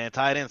 love it, man.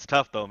 Tight end's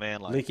tough though,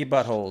 man. Like Leaky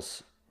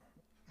buttholes.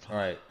 All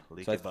right.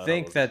 leaky So I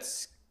think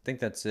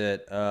that's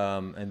it.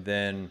 And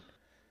then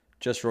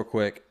just real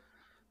quick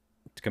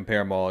to compare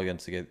them all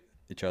against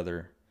each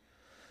other.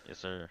 Yes,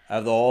 sir.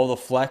 Out of all the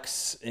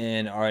flex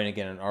in our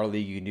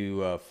league, you can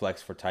do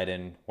flex for tight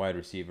end, wide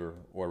receiver,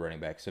 or running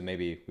back. So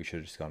maybe we should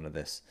have just gone to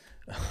this.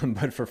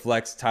 But for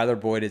flex, Tyler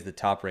Boyd is the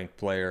top ranked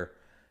player.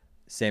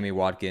 Sammy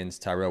Watkins,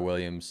 Tyrell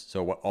Williams.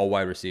 So all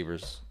wide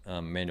receivers.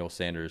 Emmanuel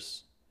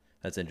Sanders.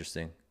 That's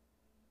interesting.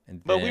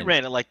 And But we then,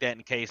 ran it like that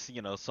in case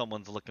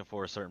someone's looking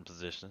for a certain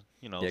position.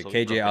 yeah, So we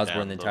broke KJ it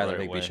Osborne, down then the Tyler right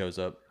Higbee way. shows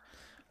up.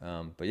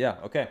 But yeah,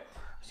 okay.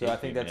 So I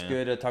think Higbee, that's man.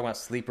 good. Talking about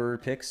sleeper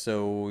picks.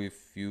 So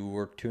if you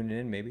were tuning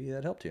in, maybe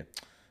that helped you.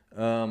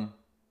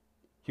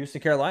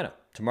 Houston, Carolina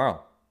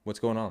tomorrow. What's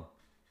going on?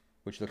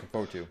 What you looking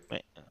forward to?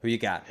 Man, Who you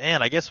got?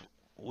 I guess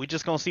we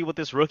just gonna see what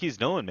this rookie's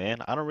doing, man.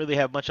 I don't really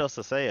have much else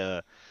to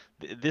say.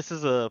 This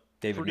is a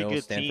David pretty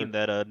Mills, good Stanford. team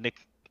that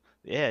Nick.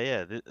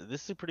 Yeah.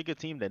 This is a pretty good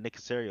team that Nick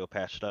Casario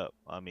patched up.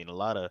 I mean, a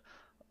lot of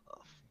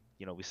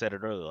we said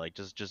it earlier, like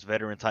just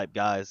veteran type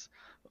guys,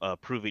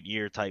 prove it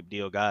year type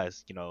deal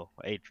guys.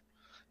 Hey,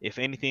 if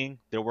anything,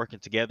 they're working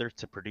together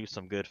to produce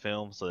some good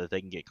film so that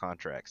they can get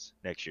contracts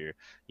next year.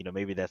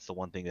 Maybe that's the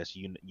one thing that's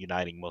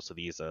uniting most of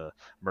these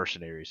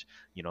mercenaries.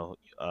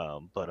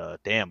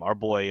 But damn, our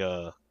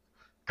boy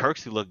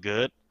Kirksey looked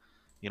good.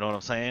 You know what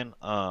I'm saying?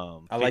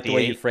 I like the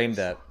way you 58. framed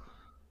that.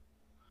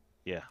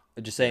 Yeah,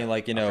 Just yeah. saying,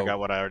 like, I forgot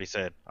what I already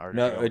said. I already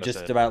forgot no, what I just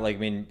said. about like, I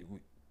mean,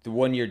 the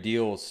 1 year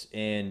deals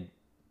and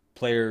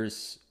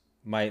players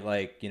might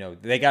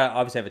they got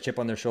obviously have a chip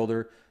on their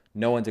shoulder.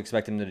 No one's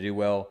expecting them to do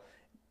well.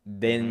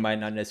 They hmm might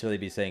not necessarily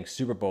be saying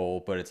Super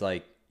Bowl, but it's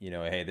like,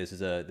 hey, this is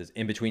this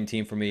in between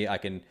team for me. I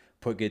can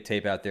put good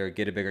tape out there,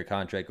 get a bigger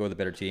contract, go with a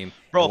better team.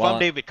 Bro, And if I'm while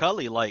David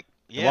Culley, like,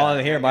 while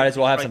I'm here, might as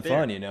well everything's have right some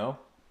there. fun.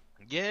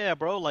 Yeah,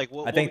 bro. Like,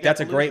 I what we think got that's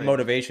to a lose great there?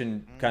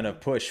 motivation kind hmm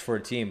of push for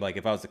a team. Like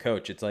if I was the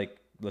coach, it's like,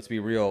 let's be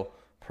real,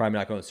 probably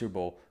not going to the Super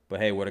Bowl, but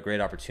hey, what a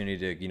great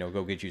opportunity to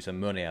go get you some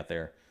money out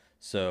there.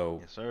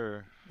 So Yes,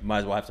 sir. might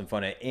as well have some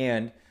fun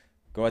and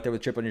go out there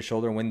with a chip on your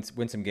shoulder and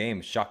win some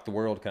games, shock the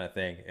world kind of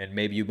thing, and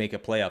maybe you make a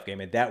playoff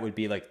game, and that would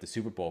be like the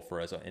Super Bowl for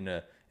us in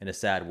a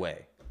sad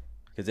way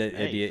because it'd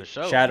Hey, be for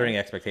sure, shattering man.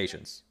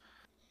 expectations.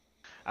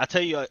 I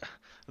tell you,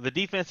 the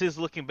defense is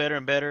looking better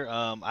and better.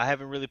 I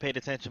haven't really paid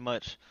attention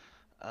much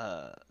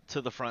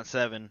to the front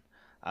seven.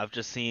 I've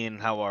just seen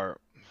how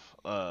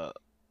uh,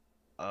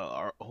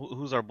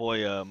 who's our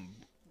boy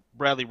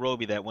Bradley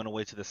Roby that went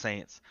away to the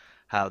Saints.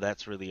 How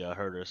that's really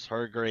hurt us.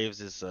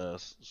 Hargraves is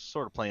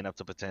sort of playing up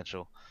to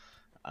potential.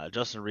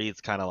 Justin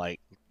Reed's kind of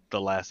like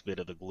the last bit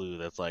of the glue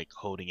that's like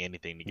holding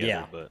anything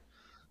together. Yeah, But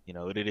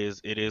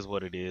it is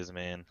what it is,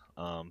 man.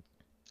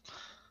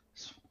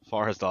 As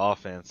far as the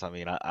offense, I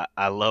mean,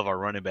 I love our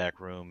running back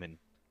room, and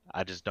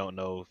I just don't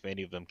know if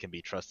any of them can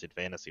be trusted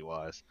fantasy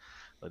wise.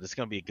 But it's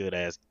gonna be a good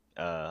ass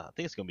I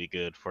think it's gonna be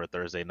good for a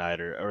Thursday night,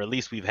 or at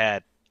least we've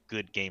had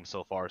good games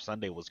so far.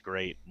 Sunday was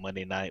great.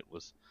 Monday night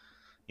was,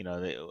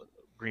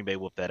 Green Bay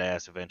whooped that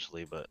ass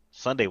eventually, but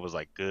Sunday was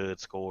like good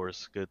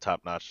scores, good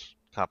top notch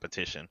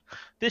competition.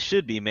 This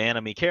should be, man. I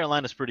mean,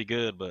 Carolina's pretty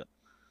good, but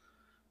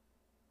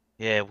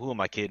yeah, who am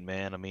I kidding,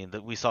 man? I mean,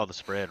 we saw the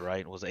spread, right?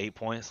 It was 8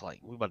 points. Like,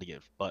 we about to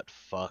get butt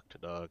fucked,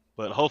 dog.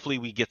 But hopefully,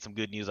 we get some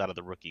good news out of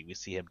the rookie. We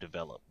see him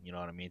develop. You know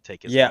what I mean?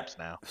 Take his Yeah, lumps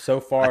now. so I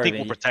far, I think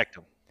we'll mean, protect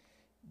him.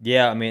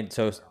 yeah, I mean,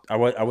 so I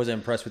wasn't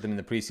impressed with him in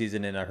the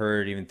preseason, and I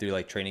heard even through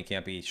like training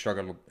camp he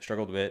struggled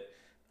a bit.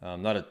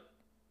 Not a,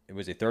 it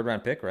was a third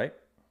round pick, right,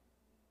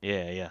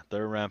 Yeah.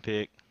 Third round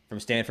pick. from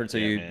Stanford. So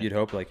Yeah, man. you'd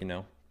hope like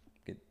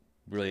get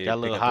really Got a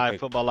pick little up the high pick.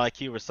 football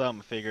IQ or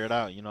something. Figure it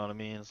out. You know what I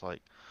mean? It's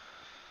like,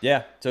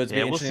 Yeah, so it's yeah,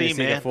 be we'll interesting to see,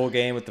 see like a man. full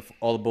game with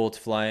all the bullets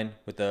flying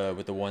with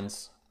the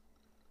ones.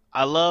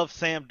 I love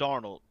Sam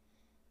Darnold.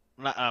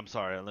 I'm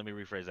sorry. Let me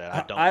rephrase that.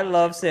 I don't I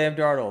love Sam love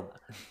Darnold.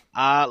 Sam Darnold.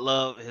 I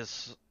love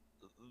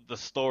the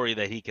story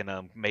that he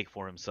can make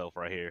for himself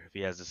right here if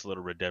he has this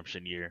little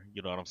redemption year.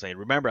 You know what I'm saying?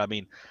 Remember, I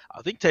mean,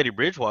 I think Teddy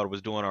Bridgewater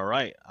was doing all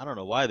right. I don't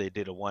know why they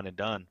did a one and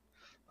done,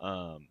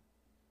 um,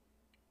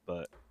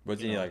 but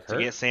Wasn't he like to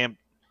get hurt? Sam,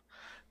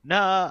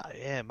 nah,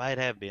 yeah, it might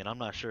have been. I'm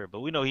not sure, but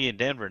we know he in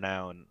Denver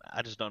now, and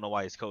I just don't know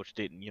why his coach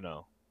didn't,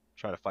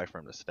 try to fight for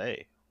him to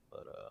stay.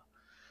 But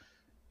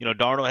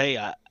Darnold, hey,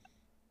 I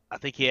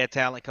think he had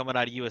talent coming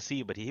out of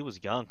USC, but he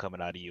was young coming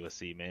out of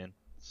USC, man.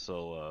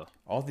 So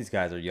All these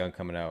guys are young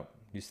coming out.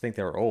 You just think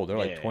they were old. They're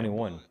like yeah,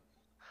 21.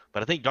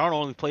 but I think Darnold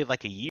only played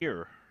like a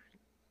year.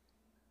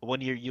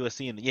 1 year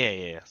USC and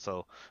yeah.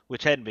 So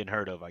which hadn't been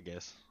heard of, I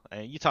guess.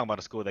 And you talking about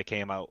a school that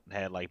came out and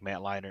had like Matt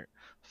Leinart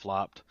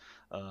flopped.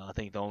 I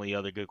think the only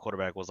other good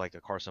quarterback was like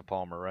a Carson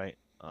Palmer, right?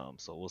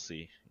 So we'll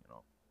see.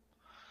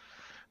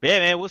 But yeah,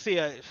 man, we'll see.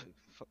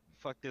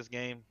 Fuck this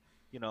game.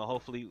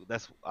 Hopefully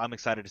I'm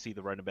excited to see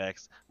the running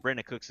backs.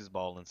 Brandon Cooks is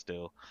balling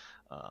still.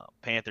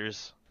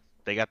 Panthers,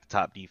 they got the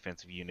top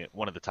defensive unit,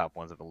 one of the top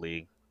ones in the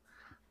league.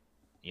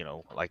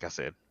 Like I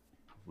said,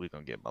 we're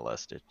gonna get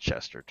molested,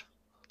 chestered.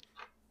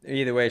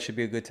 Either way, it should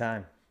be a good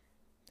time.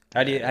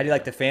 How do you Yeah.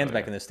 like the fans Oh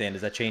back yeah. in the stand?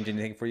 Does that change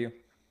anything for you?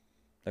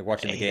 Like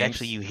watching the Hey,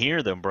 actually, games? you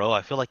hear them, bro.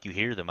 I feel like you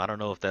hear them. I don't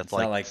know if that's It's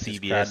not like like just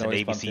crowd CBS and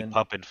noise pumped ABC in.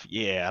 pumping.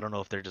 Yeah, I don't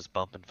know if they're just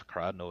bumping for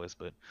crowd noise,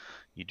 but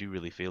you do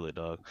really feel it,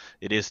 dog.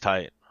 It is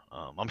tight.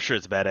 I'm sure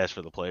it's badass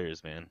for the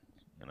players, man.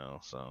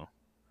 So.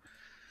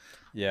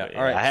 Yeah. But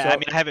All yeah, right. I So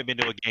mean, I haven't been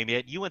to a game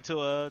yet. You went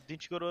to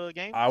didn't you go to a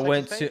game,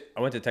 Texas State,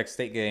 I went to Texas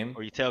State game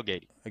or you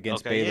tailgated?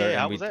 against Okay, yeah, Baylor, yeah. and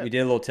How was that? we did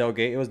a little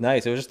tailgate. It was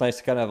nice. It was just nice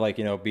to kind of like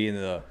be in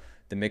the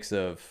mix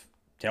of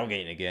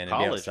tailgating again and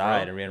be College,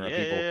 outside bro. and being around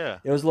people. Yeah.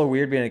 It was a little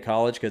weird being in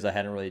college because I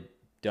hadn't really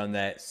done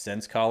that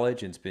since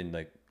college, and it's been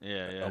like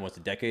Yeah. almost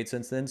a decade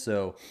since then.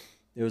 So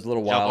it was a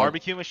little Did y'all wild.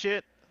 barbecue and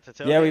shit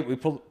to Yeah, tailgate? we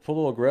pulled a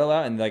little grill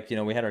out and like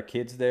we had our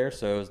kids there,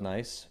 so it was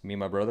nice. Me and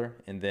my brother,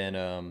 and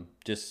then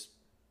just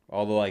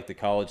all the like the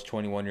college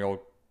 21-year-old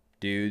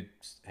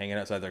dudes hanging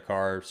outside their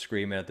car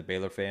screaming at the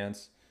Baylor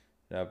fans.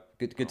 Good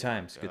Oh my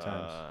times, good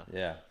times. God.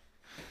 Yeah.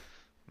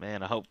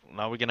 Man, I hope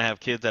now we're gonna have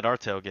kids at our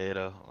tailgate.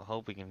 I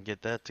hope we can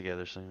get that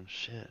together soon.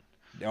 Shit.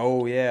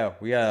 Oh yeah,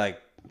 we gotta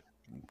like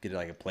get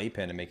like a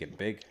playpen to make it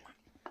big.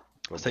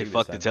 Go I say big this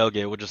fuck the time.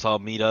 tailgate. We'll just all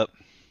meet up.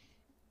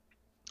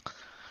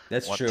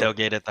 That's Want true.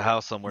 tailgate at the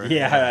house somewhere. Yeah,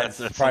 Yeah, that's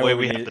that's the probably way what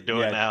we we have to need.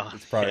 do it Yeah, now.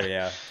 it's probably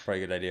it's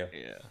probably a good idea.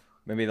 Yeah.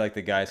 Maybe like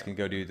the guys can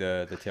go do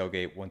the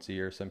tailgate once a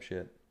year or some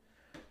shit.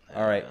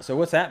 All Yeah. right, so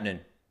what's happening?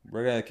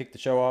 We're gonna kick the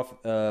show off,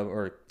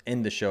 or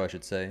end the show, I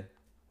should say,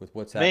 with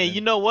what's Man, happening.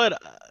 you know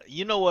what?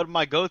 You know what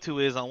my go-to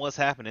is on what's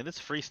happening. It's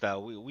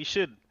freestyle. We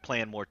should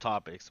plan more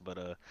topics, but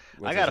I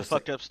What's got a this?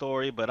 fucked up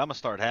story, but I'm gonna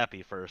start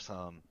happy first.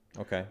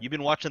 Okay. You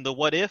been watching the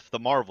What If, the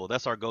Marvel?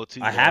 That's our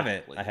go-to. I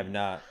haven't. I have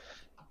not.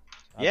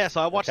 Yeah,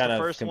 so I I've watched the kind of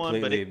first one,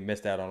 but completely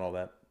missed out on all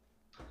that.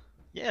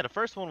 yeah, the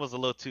first one was a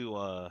little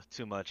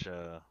too much.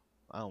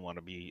 I don't want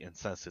to be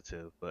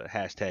insensitive, but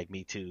hashtag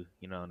me too.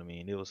 You know what I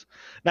mean? It was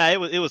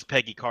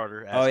Peggy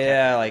Carter Oh as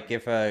yeah, like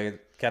if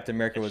Captain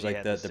America if was she like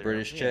had the the serum.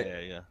 British chick.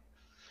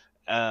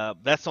 Yeah.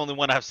 That's the only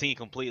one I've seen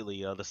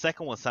completely. The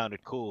second one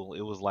sounded cool.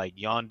 It was like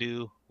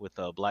Yondu with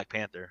Black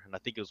Panther, and I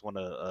think it was one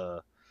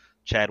of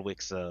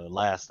Chadwick's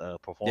last Yeah.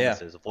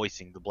 performances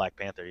voicing the Black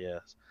Panther.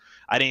 Yes,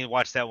 I didn't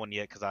watch that one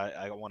yet because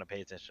I want to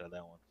pay attention to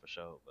that one for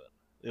sure. But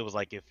it was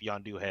like if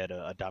Yondu had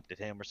adopted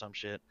him or some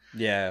shit.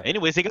 Yeah.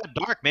 Anyways, it got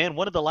dark, man.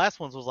 One of the last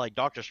ones was like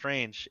Doctor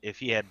Strange if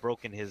he had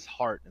broken his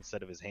heart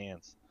instead of his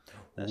hands.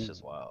 That's Ooh,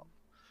 just wild.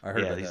 I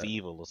heard Yeah, about he's that.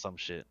 evil or some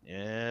shit.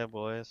 Yeah,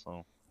 boy.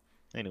 So,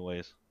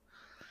 anyways,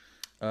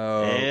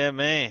 Uh yeah,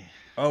 man.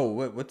 oh,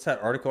 what's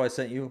that article I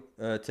sent you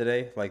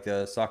today? Like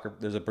the soccer,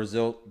 there's a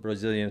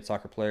Brazilian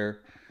soccer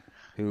player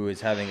who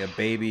is having a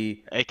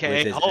baby with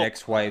AKA his Hulk.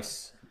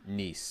 ex-wife's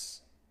niece.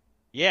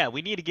 Yeah,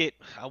 we need to get.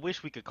 I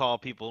wish we could call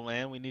people,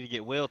 man. We need to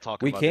get Will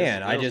talking We about this.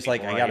 can. I Will's just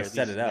like people I right gotta here.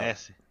 set These it up.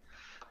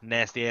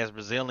 nasty ass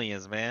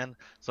Brazilians, man.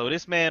 So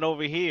this man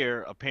over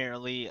here,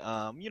 apparently,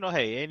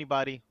 hey,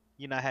 anybody,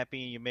 you're not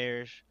happy in your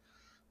marriage,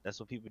 That's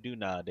what people do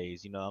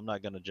nowadays. I'm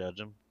not gonna judge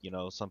them.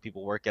 Some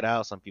people work it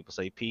out. Some people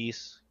say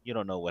peace. You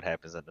don't know what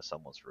happens under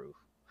someone's roof.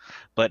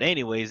 But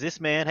anyways, this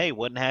man, hey,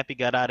 wasn't happy,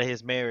 got out of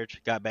his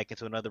marriage, got back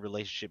into another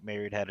relationship,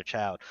 married, had a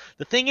child.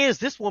 The thing is,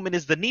 this woman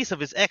is the niece of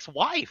his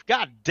ex-wife.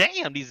 God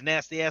damn, these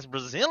nasty ass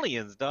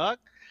Brazilians, dog.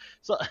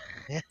 So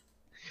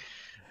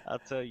I'll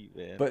tell you,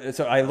 man. But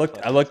so I looked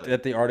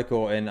at the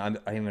article, and I'm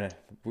gonna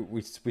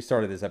we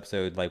started this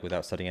episode like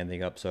without setting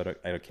anything up, so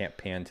I can't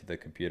pan to the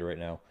computer right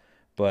now.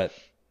 But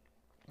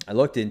I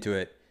looked into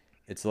it.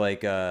 It's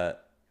like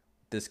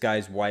this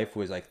guy's wife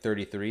was like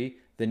 33.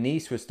 The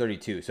niece was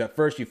 32. So at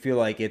first you feel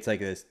like it's like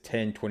this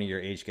 10, 20-year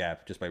age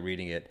gap just by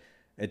reading it.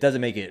 It doesn't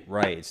make it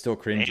right. It's still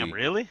cringy. Damn,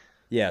 really?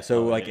 Yeah,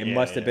 so Oh, like it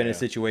must have been yeah. a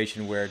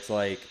situation where it's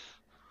like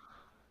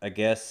I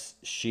guess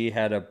she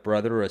had a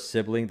brother or a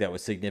sibling that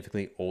was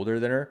significantly older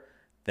than her,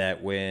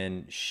 that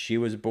when she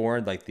was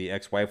born, like the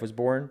ex-wife was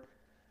born,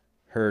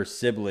 her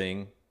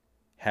sibling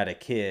had a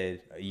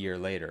kid a year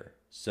later.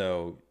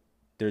 So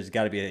there's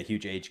got to be a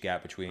huge age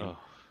gap between Oh,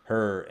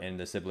 her and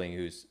the sibling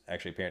who's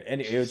actually a parent.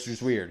 And it was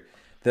just weird.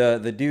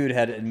 The dude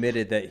had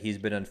admitted that he's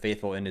been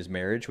unfaithful in his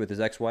marriage with his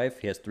ex-wife.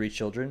 He has 3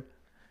 children,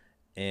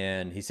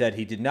 and he said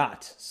he did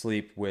not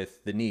sleep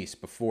with the niece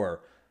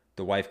before.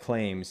 The wife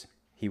claims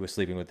he was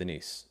sleeping with the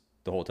niece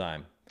the whole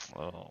time.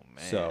 oh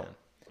man. So,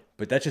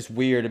 but that's just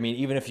weird. I mean,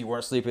 even if you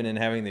weren't sleeping and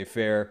having the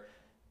affair,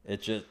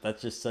 that's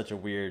just such a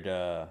weird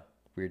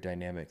weird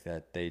dynamic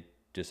that they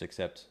just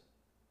accept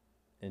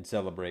and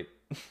celebrate.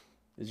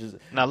 It's just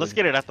Now let's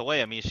get it out the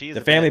way. I mean, she's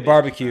the a family bad bitch.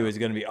 barbecue is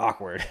going to be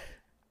awkward.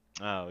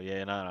 Oh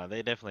yeah, no,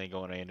 they definitely ain't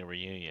going to any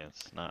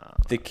reunions. No.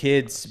 The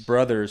kids'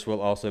 brothers will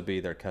also be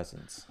their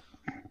cousins.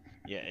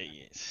 Yeah,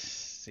 yeah.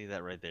 See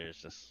that right there is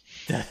just.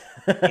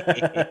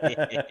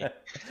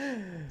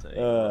 Tell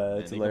you what, It's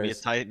man, they gonna be a hilarious.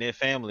 tight knit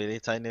family. They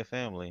tight knit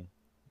family.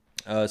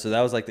 So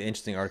that was like the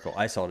interesting article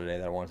I saw today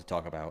that I wanted to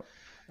talk about.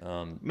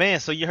 Man,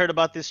 so you heard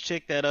about this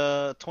chick that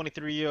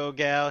 23-year-old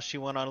gal? She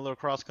went on a little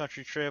cross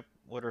country trip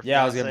with her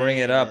Yeah, I was gonna bring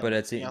fiance it up, but and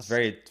it's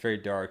fiance. very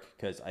dark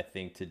because I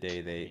think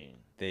today I mean,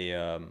 they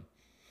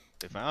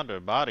they found her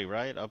body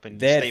right up in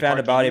they had State found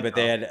a Park in body, but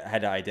they Utah.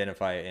 had to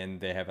identify it, and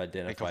they have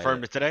They identified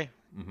confirmed it. it today.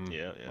 Hmm.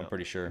 Yeah, I'm yeah,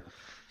 pretty sure.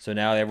 So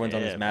now everyone's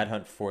on this yeah, mad man.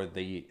 hunt for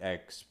the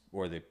ex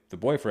or the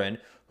boyfriend,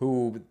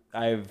 who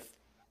I've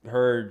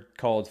heard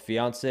called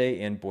fiance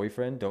and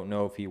boyfriend. Don't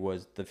know if he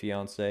was the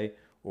fiance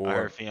I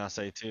heard or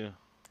fiance too.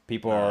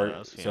 people Nah, are that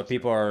was so fiance.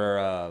 people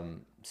are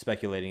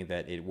speculating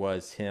that it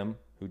was him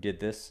who did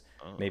this.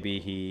 Maybe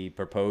Oh, he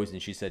proposed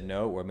and she said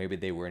no, or maybe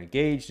they were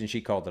engaged and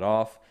she called it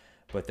off.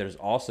 But there's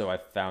also I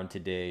found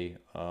today,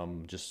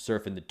 just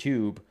surfing the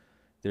tube,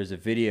 there's a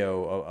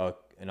video of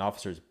an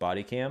officer's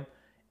body cam,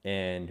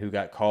 and who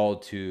got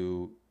called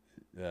to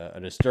a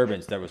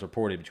disturbance that was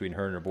reported between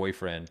her and her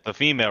boyfriend. the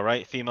female,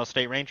 right? Female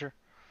state ranger.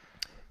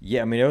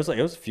 Yeah, I mean it was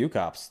a few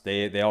cops.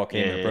 They all Yeah,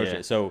 came and yeah, approached yeah.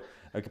 it. So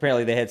like,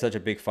 apparently they had such a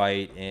big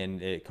fight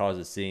and it caused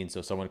a scene.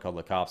 So someone called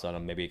the cops on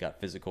them. Maybe it got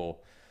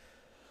physical.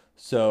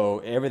 So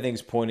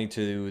everything's pointing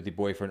to the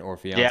boyfriend or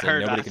Yeah, I fiance.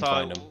 heard. Nobody I can saw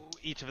find them.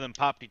 each of them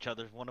popped each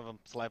other. One of them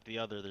slapped the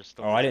other. There's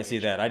Oh, I stories didn't of see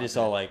each of that. them. I My just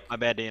saw bad. like My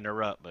bad to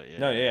interrupt, but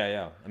no, yeah, yeah, yeah.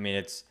 yeah. I mean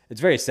it's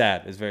very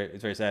sad. It's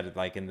very sad.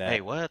 Like in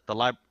Hey, that. what?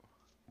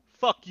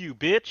 Fuck you,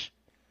 bitch.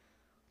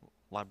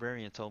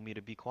 Librarian told me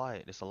to be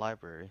quiet. It's a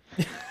library.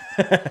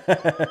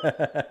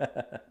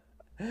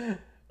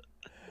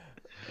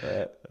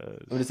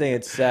 I'm just saying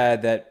it's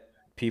sad that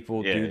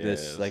people Yeah, do yeah,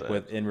 this it's like sad.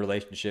 with in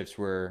relationships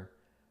where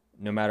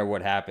no matter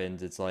what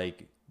happens, it's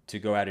like to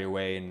go out of your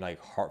way and like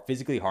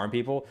physically harm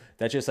people.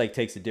 That just like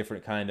takes a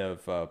different kind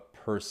of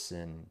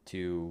person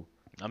to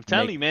I'm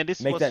telling make you, man.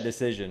 This make that was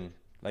decision.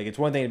 Like it's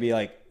one thing to be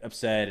like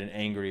upset and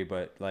angry,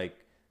 but like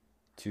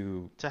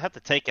to to have to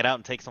take it out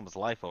and take someone's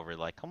life over.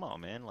 Like, come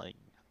on, man. Like,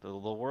 the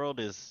world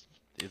is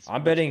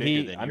much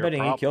bigger than I'm your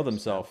betting he killed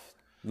problems, man. himself.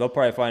 They'll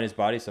probably find his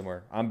body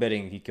somewhere. I'm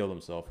betting he killed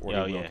himself or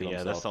he Oh will yeah, kill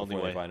yeah. That's himself the only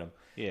before they way. find him.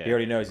 He Yeah,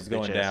 already knows a he's bitch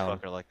going ass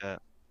down. fucker like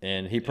that.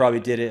 And he Yeah, probably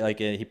did it like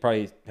he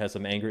probably has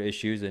some anger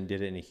issues and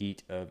did it in the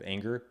heat of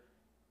anger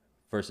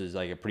versus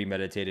like a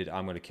premeditated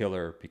I'm going to kill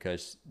her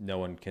because no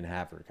one can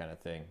have her kind of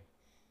thing.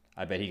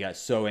 I bet he got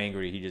so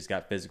angry he just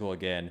got physical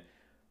again,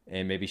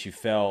 and maybe she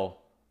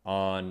fell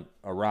on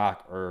a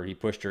rock or he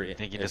pushed her you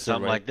think he a did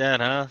certain something way. like that,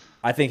 huh?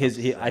 I think I'm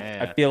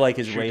I saying, feel like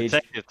his true rage,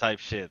 detective type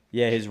shit.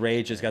 yeah, his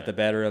rage just got Yeah. the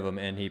better of him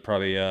and he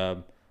probably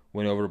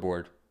went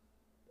overboard.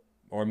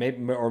 Or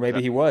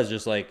maybe he was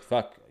just like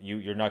fuck you,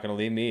 you're not going to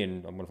leave me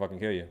and I'm going to fucking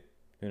kill you.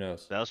 Who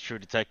knows? That was True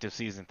Detective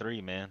season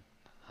 3, man.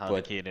 How the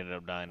But kid ended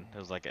up dying. It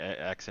was like an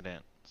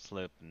accident,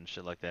 slip, and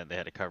shit like that. They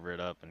had to cover it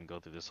up and go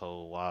through this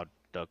whole wild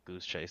duck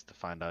goose chase to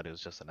find out it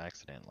was just an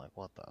accident. Like,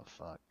 what the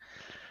fuck?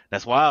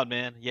 That's wild,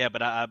 man. Yeah,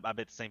 but I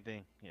bet the same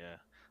thing. Yeah,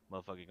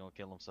 motherfucker gonna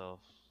kill himself,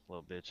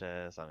 little bitch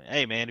ass. I mean,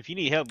 hey man, if you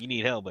need help, you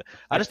need help. But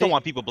I I just don't think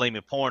want people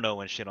blaming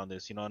porno and shit on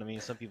this. You know what I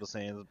mean? Some people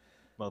saying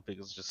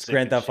motherfuckers just it's sick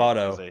Grand and Theft shit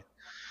because Auto. they.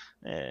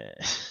 Yeah.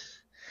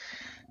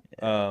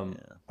 Um,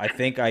 Yeah. I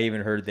think I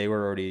even heard they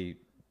were already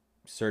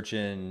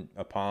searching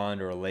a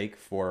pond or a lake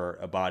for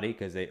a body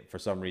because they, for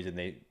some reason,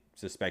 they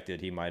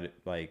suspected he might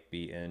like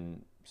be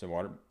in some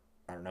water.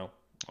 I don't know.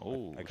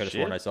 Oh, I could have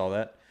sworn I saw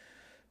that.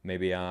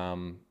 Maybe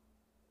I'm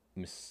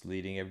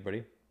misleading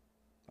everybody.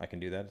 I can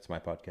do that. It's my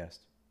podcast.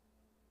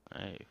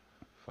 Hey,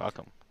 fuck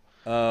 'em.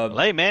 Uh, Well,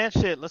 hey, man,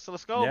 shit. Let's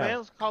go, yeah. man.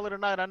 Let's call it a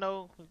night. I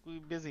know we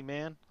busy,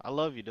 man. I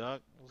love you,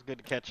 dog. It was good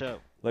to catch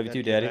up. Love you Gotta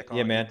too, get Daddy. back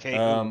Yeah, on, man. get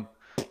K-Hoo.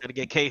 Gotta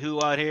get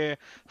K-Hoo out here.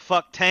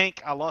 Fuck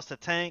Tank. I lost to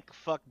Tank.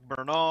 Fuck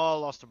Bernal.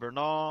 Lost to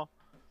Bernal.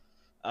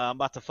 I'm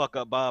about to fuck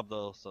up Bob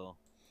though. So.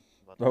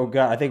 Oh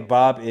God, I think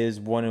Bob is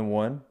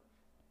 1-1.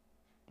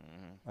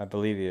 I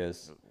believe he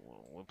is.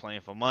 We're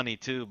playing for money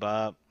too,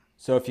 Bob.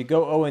 So if you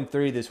go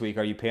 0-3 this week,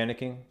 are you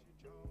panicking?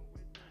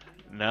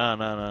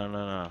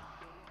 No.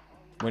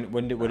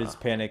 When does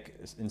panic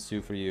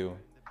ensue for you?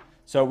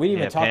 So we didn't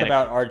even talk panic.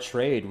 about our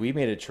trade. We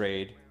made a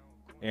trade.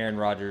 Aaron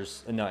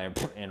Rodgers,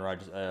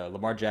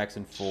 Lamar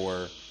Jackson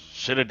for.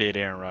 Should have did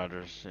Aaron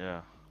Rodgers.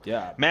 Yeah.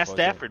 Yeah. Matt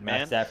Stafford, man.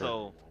 Matt Stafford.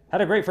 So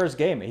had a great first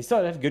game. He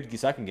still had a good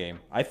second game.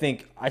 I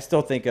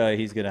still think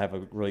he's gonna have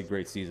a really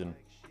great season.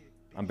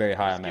 I'm very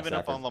high on Matt giving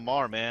up Stafford. on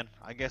Lamar, man.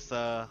 I guess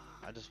I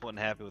just wasn't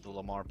happy with the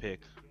Lamar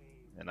pick,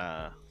 and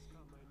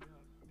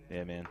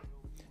yeah, man.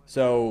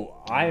 So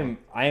I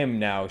am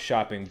now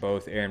shopping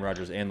both Aaron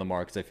Rodgers and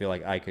Lamar because I feel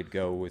like I could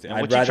go with. And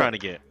what you trying to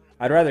get?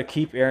 I'd rather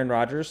keep Aaron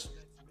Rodgers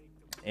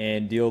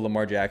and deal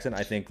Lamar Jackson.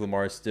 I think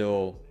Lamar is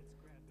still.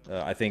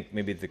 I think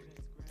maybe the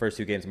first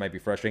two games might be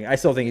frustrating. I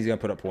still think he's gonna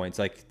put up points.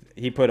 Like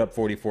he put up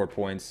 44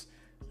 points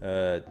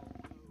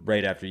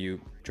right after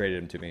you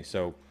traded him to me.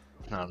 So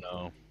I don't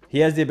know. He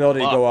has the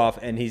ability to go off,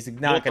 and he's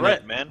not No gonna.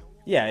 threat, man.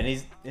 Yeah, and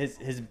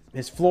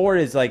his floor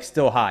is like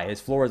still high.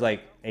 His floor is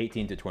like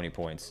 18 to 20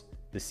 points.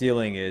 The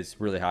ceiling is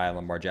really high on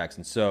Lamar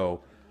Jackson.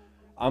 So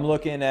I'm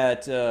looking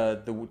at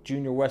the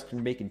Junior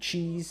Western Bacon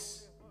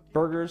Cheese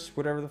Burgers,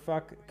 whatever the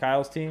fuck,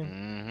 Kyle's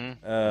team.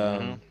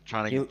 Trying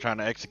to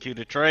execute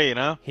a trade,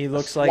 huh? He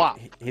looks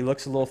like he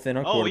looks a little thin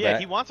on quarterback. Oh yeah,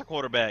 he wants a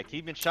quarterback.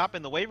 He's been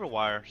shopping the waiver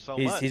wire so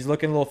much. He's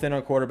looking a little thin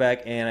on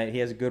quarterback, and he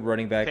has a good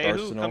running back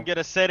arsenal. Come get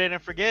a set it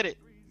and forget it.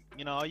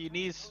 You know, all you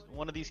need is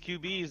one of these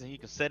QBs, and you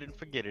can set it and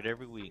forget it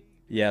every week.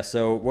 Yeah.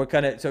 So what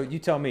kind of? So you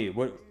tell me. If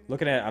you're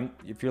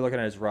looking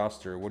at his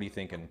roster, what are you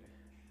thinking?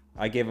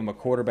 I gave him a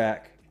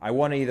quarterback. I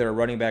want either a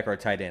running back or a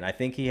tight end. I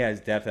think he has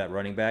depth at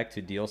running back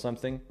to deal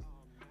something.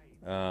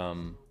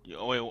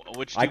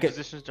 Which two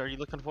positions are you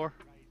looking for?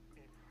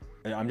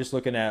 I'm just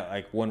looking at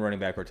like one running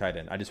back or tight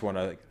end. I just want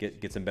to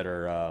get some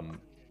better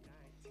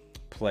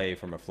play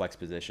from a flex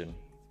position.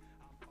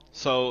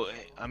 So,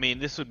 I mean,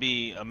 this would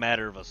be a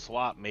matter of a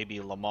swap,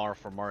 maybe Lamar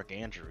for Mark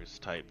Andrews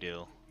type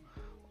deal.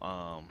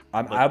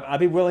 I'd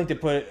be willing to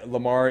put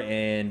Lamar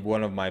and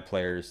one of my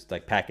players,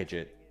 like package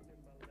it,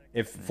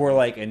 if for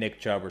like a Nick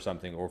Chubb or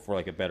something, or for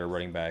like a better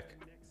running back.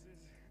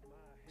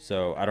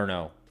 So I don't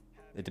know.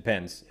 It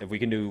depends. If we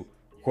can do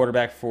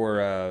quarterback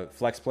for a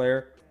flex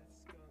player,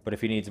 but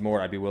if he needs more,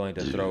 I'd be willing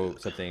to throw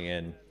something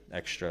in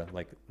extra.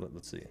 Like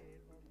let's see.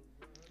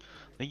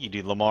 I think you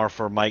do Lamar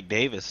for Mike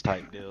Davis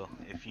type deal.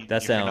 If you're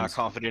not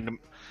confident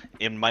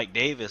in Mike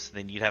Davis,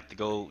 then you'd have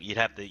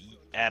to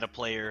add a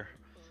player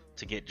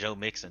to get Joe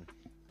Mixon.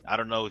 I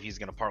don't know if he's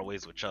gonna part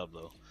ways with Chubb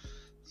though.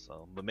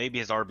 So, but maybe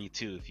his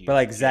RB2 if you. But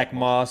like Zach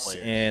Moss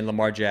and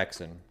Lamar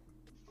Jackson.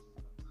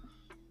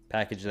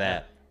 Package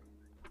that.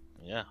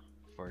 Yeah,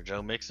 for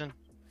Joe Mixon.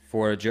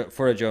 For a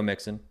Joe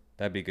Mixon,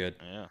 that'd be good.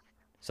 Yeah.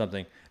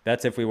 Something.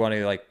 That's if we want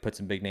to like put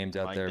some big names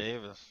out there. Mike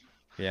Davis.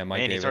 Yeah,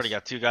 Mike Davis. He's already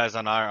got two guys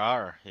on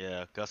IR.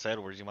 Yeah, Gus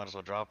Edwards. You might as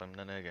well drop him.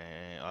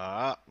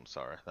 I'm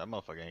sorry, that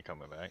motherfucker ain't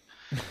coming back.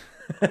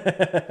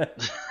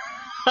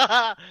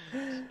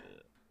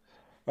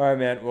 All right,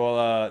 man.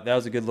 Well, that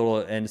was a good little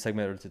end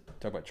segment to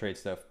talk about trade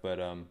stuff. But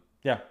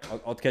yeah,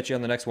 I'll catch you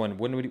on the next one.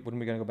 When are we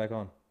gonna go back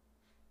on?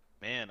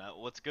 Man,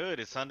 what's good?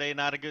 Is Sunday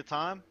not a good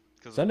time?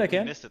 Because Sunday we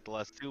missed it the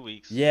last 2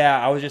 weeks.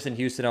 Yeah, I was just in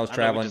Houston. I was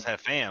traveling. We just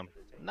have fam.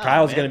 No,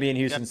 Kyle's gonna be in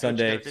Houston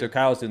Sunday, so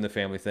Kyle's doing the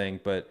family thing.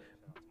 But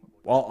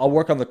I'll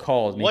work on the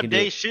calls. What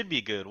day should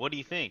be good? What do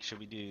you think? Should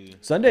we do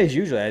Sundays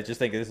usually? I just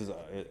think this is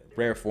a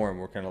rare form.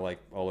 We're kind of like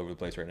all over the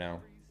place right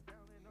now.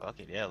 Fuck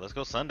it, yeah. Let's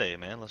go Sunday,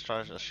 man. Let's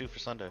shoot for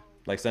Sunday.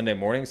 Like Sunday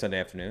morning, Sunday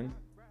afternoon.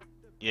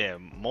 Yeah,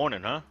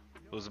 morning, huh?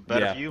 Was it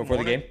better for you? Before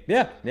morning? the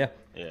game? Yeah.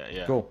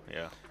 Yeah. Cool.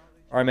 Yeah.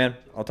 All right, man.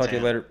 I'll talk to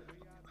you later.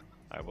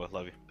 All right, well,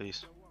 love you.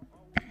 Peace.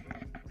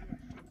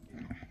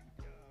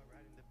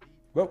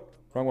 Whoa,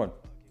 wrong one.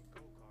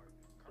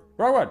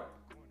 Wrong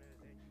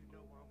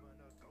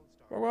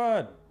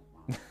one.